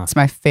 It's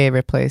my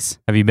favorite place.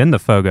 Have you been to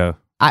Fogo?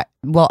 I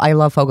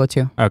love Fogo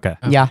too. Okay.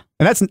 Yeah.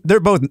 And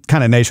they're both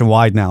kind of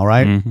nationwide now,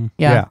 right? Mm-hmm.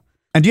 Yeah.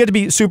 And do you have to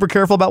be super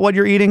careful about what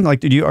you're eating?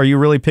 Like, are you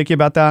really picky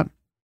about that?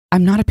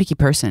 I'm not a picky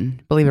person,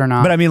 believe it or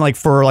not. But I mean, like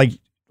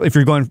if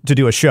you're going to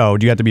do a show,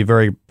 do you have to be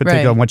very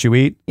particular on what you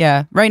eat?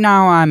 Yeah. Right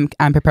now I'm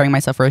preparing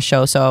myself for a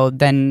show. So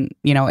then,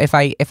 if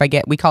I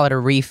get, we call it a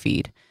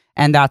refeed.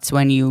 And that's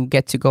when you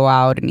get to go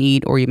out and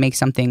eat or you make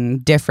something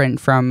different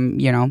from,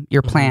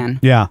 your plan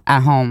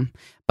at home.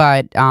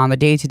 But on a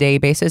day-to-day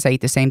basis, I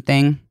eat the same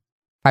thing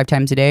 5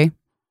 times a day.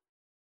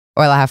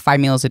 Or I'll have 5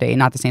 meals a day,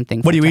 not the same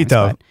thing. What do you eat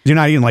though? You're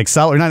not eating like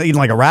salad. You're not eating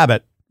like a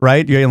rabbit,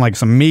 right? You're eating like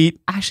some meat.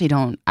 I actually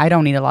don't. I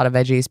don't eat a lot of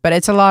veggies, but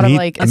it's a lot of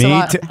like. It's a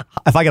lot,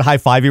 if I could high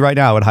five you right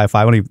now, I would high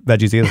five. I don't eat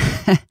veggies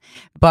either.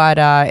 But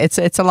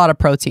it's a lot of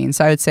protein.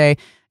 So I would say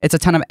It's a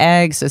ton of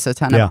eggs. It's a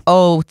ton of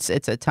oats.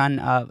 It's a ton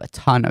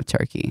of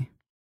turkey.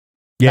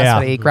 Yeah. That's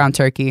what I eat, ground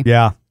turkey.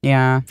 Yeah.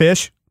 Yeah.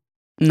 Fish?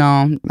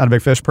 No. Not a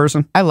big fish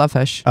person? I love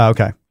fish. Oh,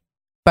 okay.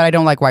 But I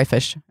don't like white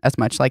fish as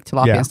much. Like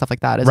tilapia and stuff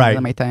like that isn't really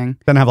my thing.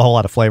 Doesn't have a whole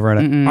lot of flavor in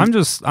it.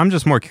 Mm-mm. I'm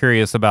just more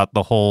curious about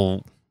the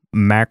whole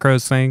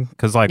macros thing,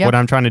 because like what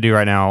I'm trying to do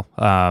right now,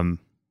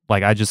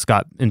 like I just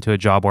got into a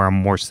job where I'm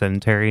more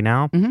sedentary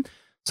now. Mhm.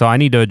 So I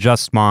need to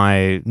adjust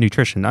my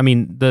nutrition. I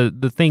mean,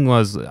 the thing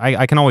was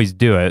I can always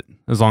do it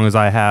as long as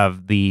I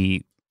have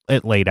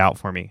it laid out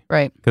for me.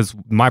 Right. Because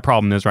my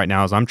problem is right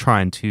now is I'm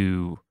trying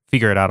to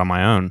figure it out on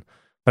my own.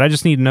 But I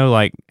just need to know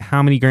like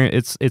how many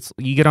grams. It's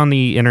you get on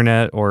the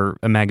internet or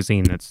a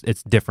magazine.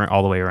 It's different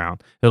all the way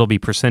around. It'll be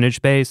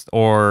percentage based,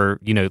 or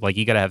like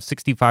you got to have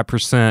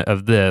 65%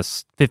 of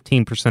this,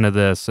 15% of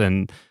this,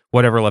 and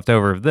whatever left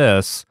over of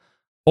this.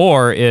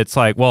 Or it's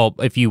like, well,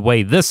 if you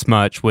weigh this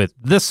much with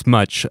this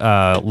much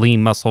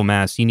lean muscle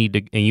mass, you need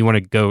to, and you want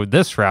to go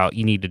this route,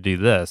 you need to do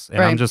this. And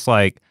I'm just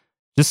like,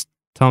 just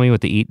tell me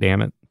what to eat,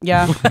 damn it.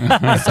 Yeah.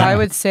 So I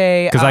would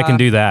say because I can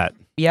do that.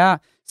 Yeah.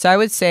 So I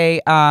would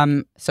say,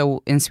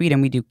 so in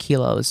Sweden we do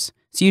kilos.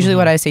 So usually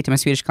what I say to my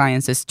Swedish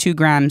clients is 2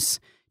 grams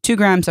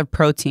of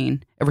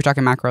protein. If we're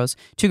talking macros,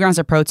 2 grams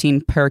of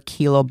protein per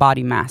kilo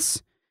body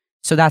mass.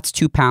 So that's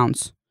 2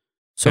 pounds.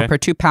 So per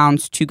 2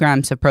 pounds, 2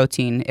 grams of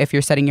protein, if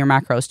you're setting your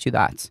macros to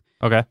that.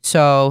 Okay.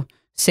 So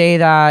say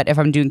that if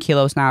I'm doing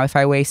kilos now, if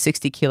I weigh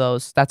 60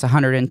 kilos, that's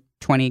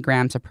 120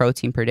 grams of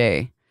protein per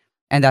day.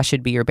 And that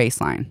should be your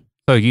baseline.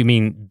 So you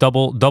mean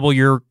double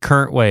your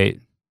current weight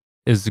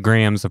is the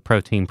grams of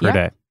protein per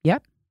day?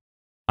 Yep.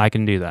 I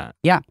can do that.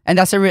 Yeah. And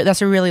that's a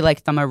really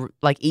like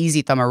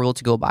easy thumb rule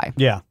to go by.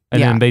 Yeah.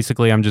 And then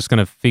basically I'm just going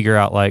to figure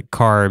out like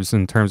carbs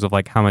in terms of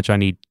like how much I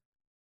need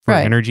for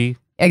energy.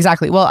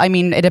 Exactly. Well, I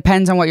mean, it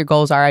depends on what your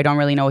goals are. I don't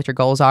really know what your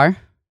goals are.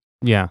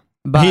 Yeah.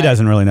 But he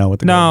doesn't really know what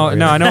the goals are.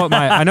 No,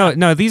 I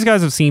know these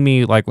guys have seen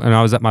me like when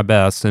I was at my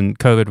best and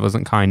COVID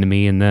wasn't kind to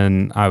me, and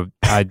then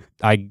I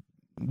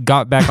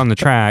got back on the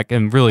track,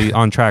 and really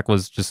on track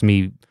was just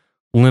me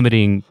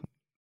limiting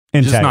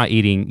intake. Just not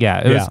eating.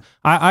 Yeah. It was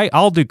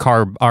I'll do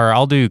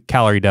I'll do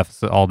calorie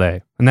deficit all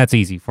day, and that's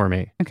easy for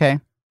me. Okay.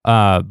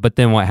 But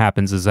then what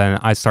happens is then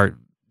I start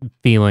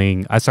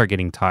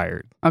getting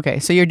tired. Okay,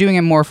 so you're doing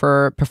it more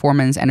for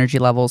performance, energy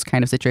levels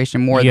kind of situation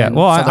more than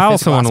well, so the I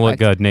also want to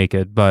look aspect. good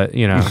naked, but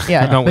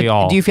yeah, don't we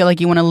all? Do you feel like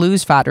you want to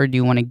lose fat or do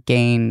you want to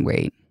gain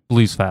weight?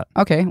 Lose fat.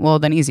 Okay, well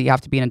then easy. You have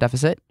to be in a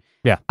deficit.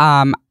 Yeah.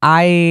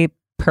 I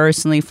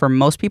personally, for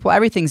most people,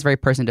 everything's very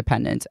person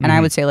dependent, and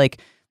I would say like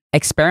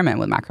experiment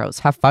with macros,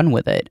 have fun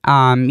with it.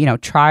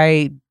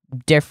 Try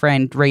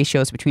different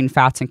ratios between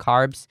fats and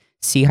carbs.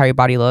 See how your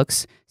body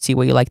looks. See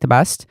what you like the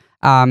best.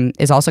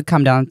 It also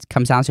comes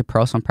down to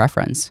personal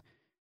preference.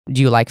 Do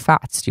you like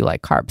fats? Do you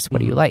like carbs? What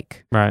do you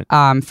like? Right.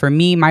 For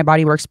me, my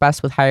body works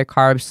best with higher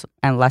carbs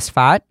and less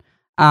fat.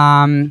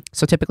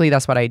 So typically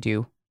that's what I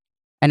do.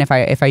 And if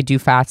I do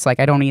fats, like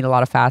I don't eat a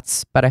lot of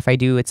fats, but if I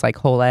do, it's like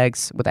whole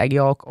eggs with egg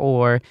yolk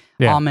or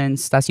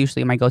almonds. That's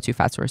usually my go-to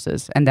fat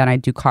sources. And then I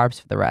do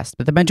carbs for the rest.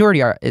 But the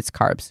majority it's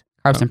carbs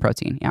and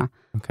protein. Yeah.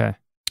 Okay.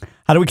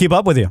 How do we keep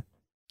up with you?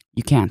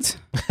 You can't.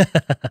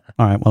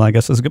 All right. Well, I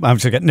guess that's good. I'm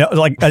just getting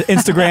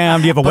Instagram.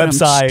 Do you have a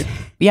website?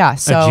 Yeah.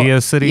 So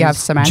GeoCities. You have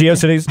Samantha.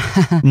 GeoCities.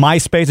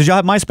 MySpace. Did y'all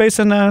have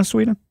MySpace in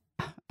Sweden?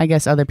 I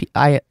guess other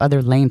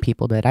lame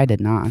people did. I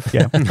did not.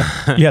 Yeah.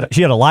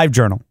 She had a live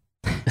journal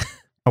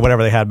or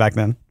whatever they had back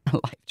then. A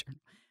live journal.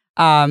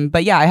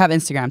 But yeah, I have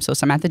Instagram. So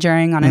Samantha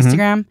Jerring on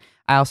Instagram.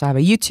 I also have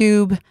a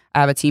YouTube.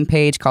 I have a team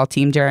page called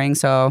Team Jerring.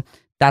 So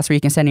that's where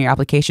you can send in your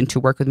application to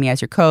work with me as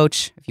your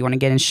coach. If you want to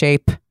get in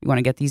shape, you want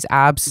to get these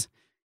abs,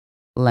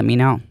 let me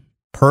know.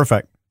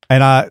 Perfect.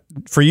 And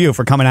for you,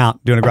 for coming out,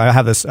 doing a great, I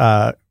have this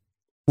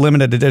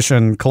limited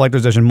edition,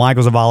 collector's edition,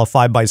 Michael Zavala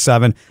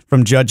 5x7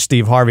 from Judge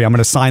Steve Harvey. I'm going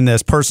to sign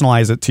this,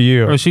 personalize it to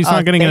you. Oh, she's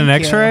not getting an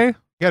X-ray?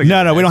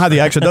 No, we don't have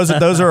the extra. Those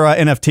are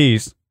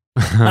NFTs.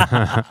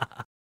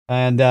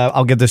 And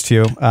I'll get this to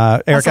you.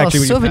 Eric, that's a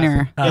actually,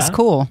 souvenir. It's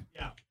cool.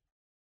 Yeah.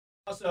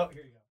 Also,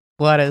 here you go.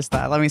 What is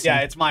that? Let me see.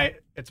 Yeah, it's my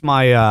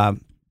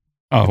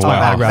Oh,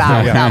 wow.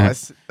 Wow.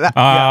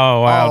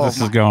 This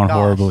is going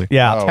horribly.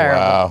 Yeah. Oh,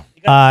 wow.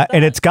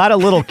 And it's got a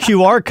little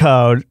QR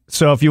code.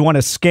 So if you want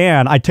to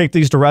scan, I take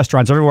these to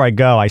restaurants everywhere I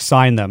go. I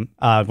sign them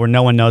where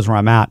no one knows where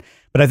I'm at.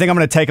 But I think I'm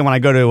going to take them when I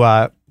go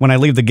to when I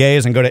leave the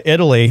gays and go to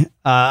Italy.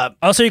 So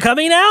you're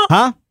coming now?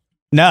 Huh?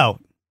 No.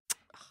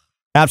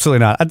 Absolutely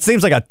not. It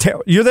seems like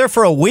you're there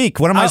for a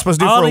week. What am I supposed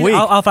to do for a week?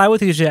 I'll fly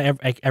with you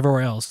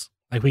everywhere else.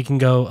 Like we can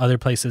go other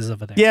places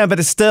over there. Yeah, but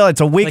it's a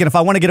week. And if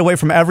I want to get away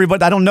from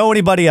everybody, I don't know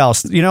anybody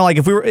else. Like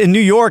if we were in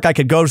New York, I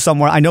could go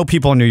somewhere. I know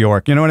people in New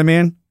York. You know what I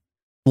mean?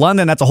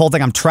 London, that's the whole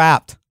thing. I'm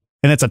trapped.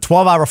 And it's a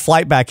 12-hour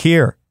flight back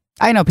here.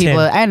 I know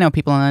people. I know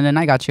people in London.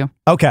 I got you.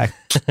 Okay.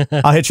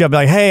 I'll hit you up. Be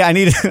like, hey, I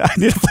need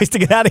a place to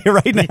get out of here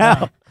right now.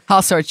 Yeah.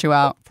 I'll sort you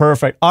out.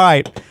 Perfect. All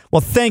right.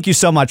 Well, thank you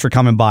so much for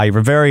coming by. You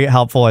were very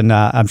helpful, and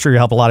I'm sure you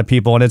help a lot of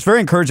people. And it's very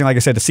encouraging, like I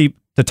said,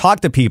 to talk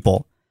to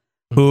people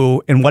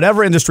who, in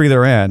whatever industry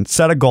they're in,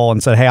 set a goal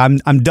and said, hey, I'm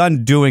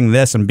done doing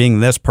this and being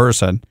this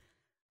person.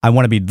 I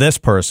want to be this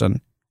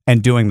person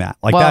and doing that.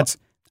 Like Well, that's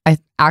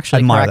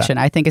admire correction.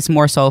 I think it's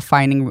more so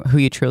finding who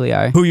you truly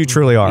are. who you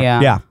truly are.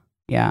 Yeah.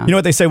 You know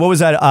what they say? What was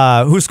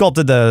that? Who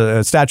sculpted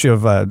the statue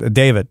of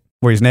David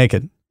where he's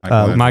naked?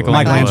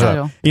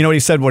 Michelangelo. You know what he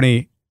said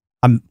when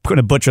I'm going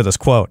to butcher this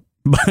quote,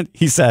 but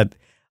he said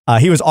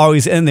he was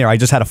always in there. I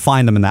just had to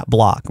find him in that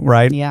block,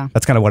 right? Yeah.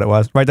 That's kind of what it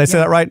was, right? Did I say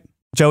that right?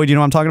 Joey, do you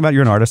know what I'm talking about?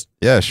 You're an artist.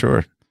 Yeah,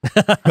 sure.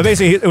 But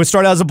basically, it would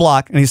start out as a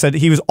block, and he said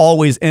he was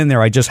always in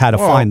there. I just had to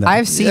find them.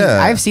 I've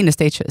seen a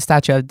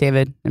statue of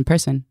David in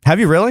person. Have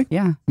you really?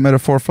 Yeah.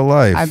 Metaphor for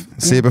life.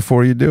 See it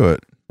before you do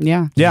it.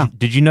 Yeah. Yeah.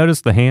 Did you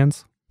notice the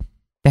hands?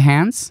 The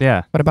hands?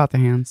 Yeah. What about the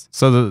hands?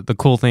 So the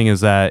cool thing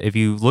is that if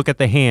you look at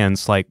the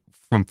hands like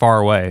from far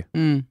away,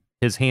 Mm.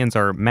 his hands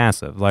are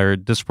massive, they're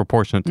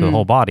disproportionate to the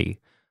whole body.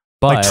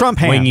 But Like Trump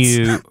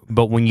hands.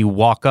 when you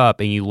walk up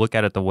and you look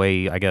at it the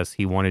way I guess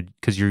he wanted,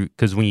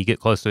 because when you get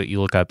close to it,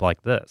 you look up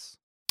like this.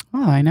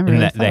 Oh, I never And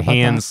really the thought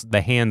about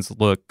the hands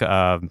look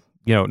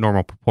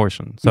normal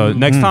proportion. So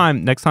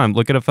Mhm. next time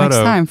look at a photo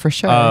Next time, for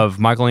sure. of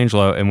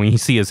Michelangelo, and when you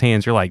see his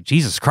hands, you're like,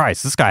 Jesus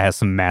Christ, this guy has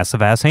some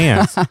massive ass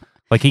hands.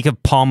 Like he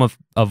could palm a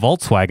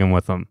Volkswagen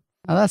with them.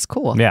 Oh, that's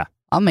cool. Yeah.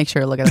 I'll make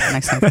sure to look at it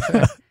next time for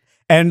sure.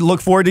 And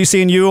look forward to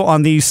seeing you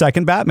on the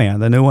second Batman,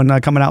 the new one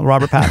coming out with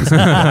Robert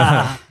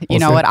Pattinson. You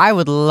know what? I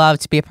would love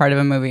to be a part of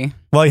a movie.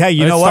 Well, hey,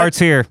 you know what? Starts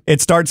here.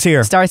 It starts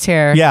here. Starts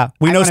here. Yeah,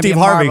 we I know wanna be Steve a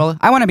Harvey. Marvel.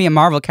 I want to be a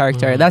Marvel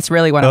character. That's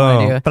really what I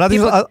want to do. But I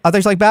think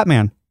you like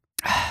Batman.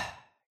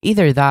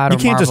 Either that or You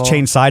can't Marvel. just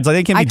change sides. Like,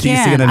 they can't be DC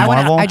and then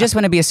Marvel. I just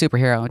want to be a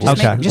superhero. Just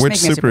Okay. Make, just Which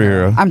make me a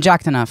superhero? I'm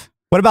jacked enough.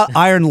 What about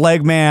Iron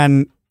Leg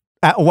Man?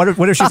 What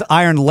if she's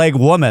Iron Leg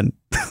Woman?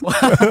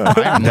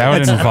 That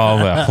would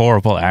involve a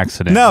horrible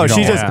accident. No, You don't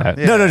she just want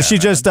that.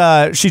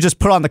 no. She just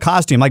put on the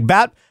costume like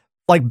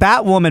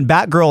Batwoman,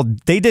 Batgirl.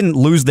 They didn't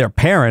lose their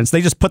parents.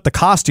 They just put the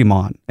costume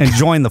on and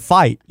joined the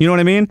fight. You know what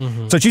I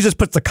mean? So she just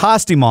puts the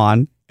costume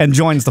on and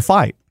joins the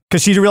fight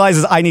because she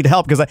realizes I need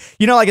help because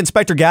like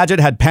Inspector Gadget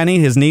had Penny,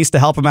 his niece, to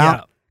help him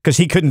out because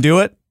he couldn't do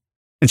it,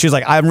 and she's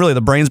like, I'm really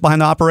the brains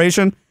behind the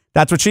operation.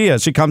 That's what she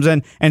is. She comes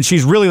in and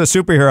she's really the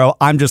superhero.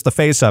 I'm just the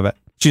face of it.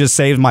 She just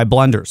saves my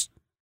blunders.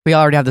 We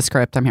already have the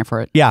script. I'm here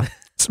for it. Yeah.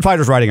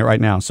 Spider's writing it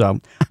right now. So,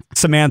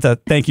 Samantha,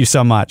 thank you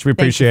so much. We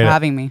appreciate Thank you for it.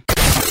 having me.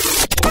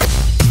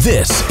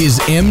 This is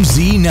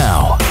MZ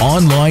Now,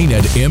 online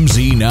at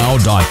mznow.tv.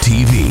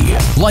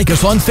 Like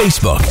us on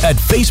Facebook at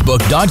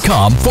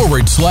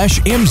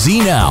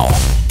facebook.com/MZ Now.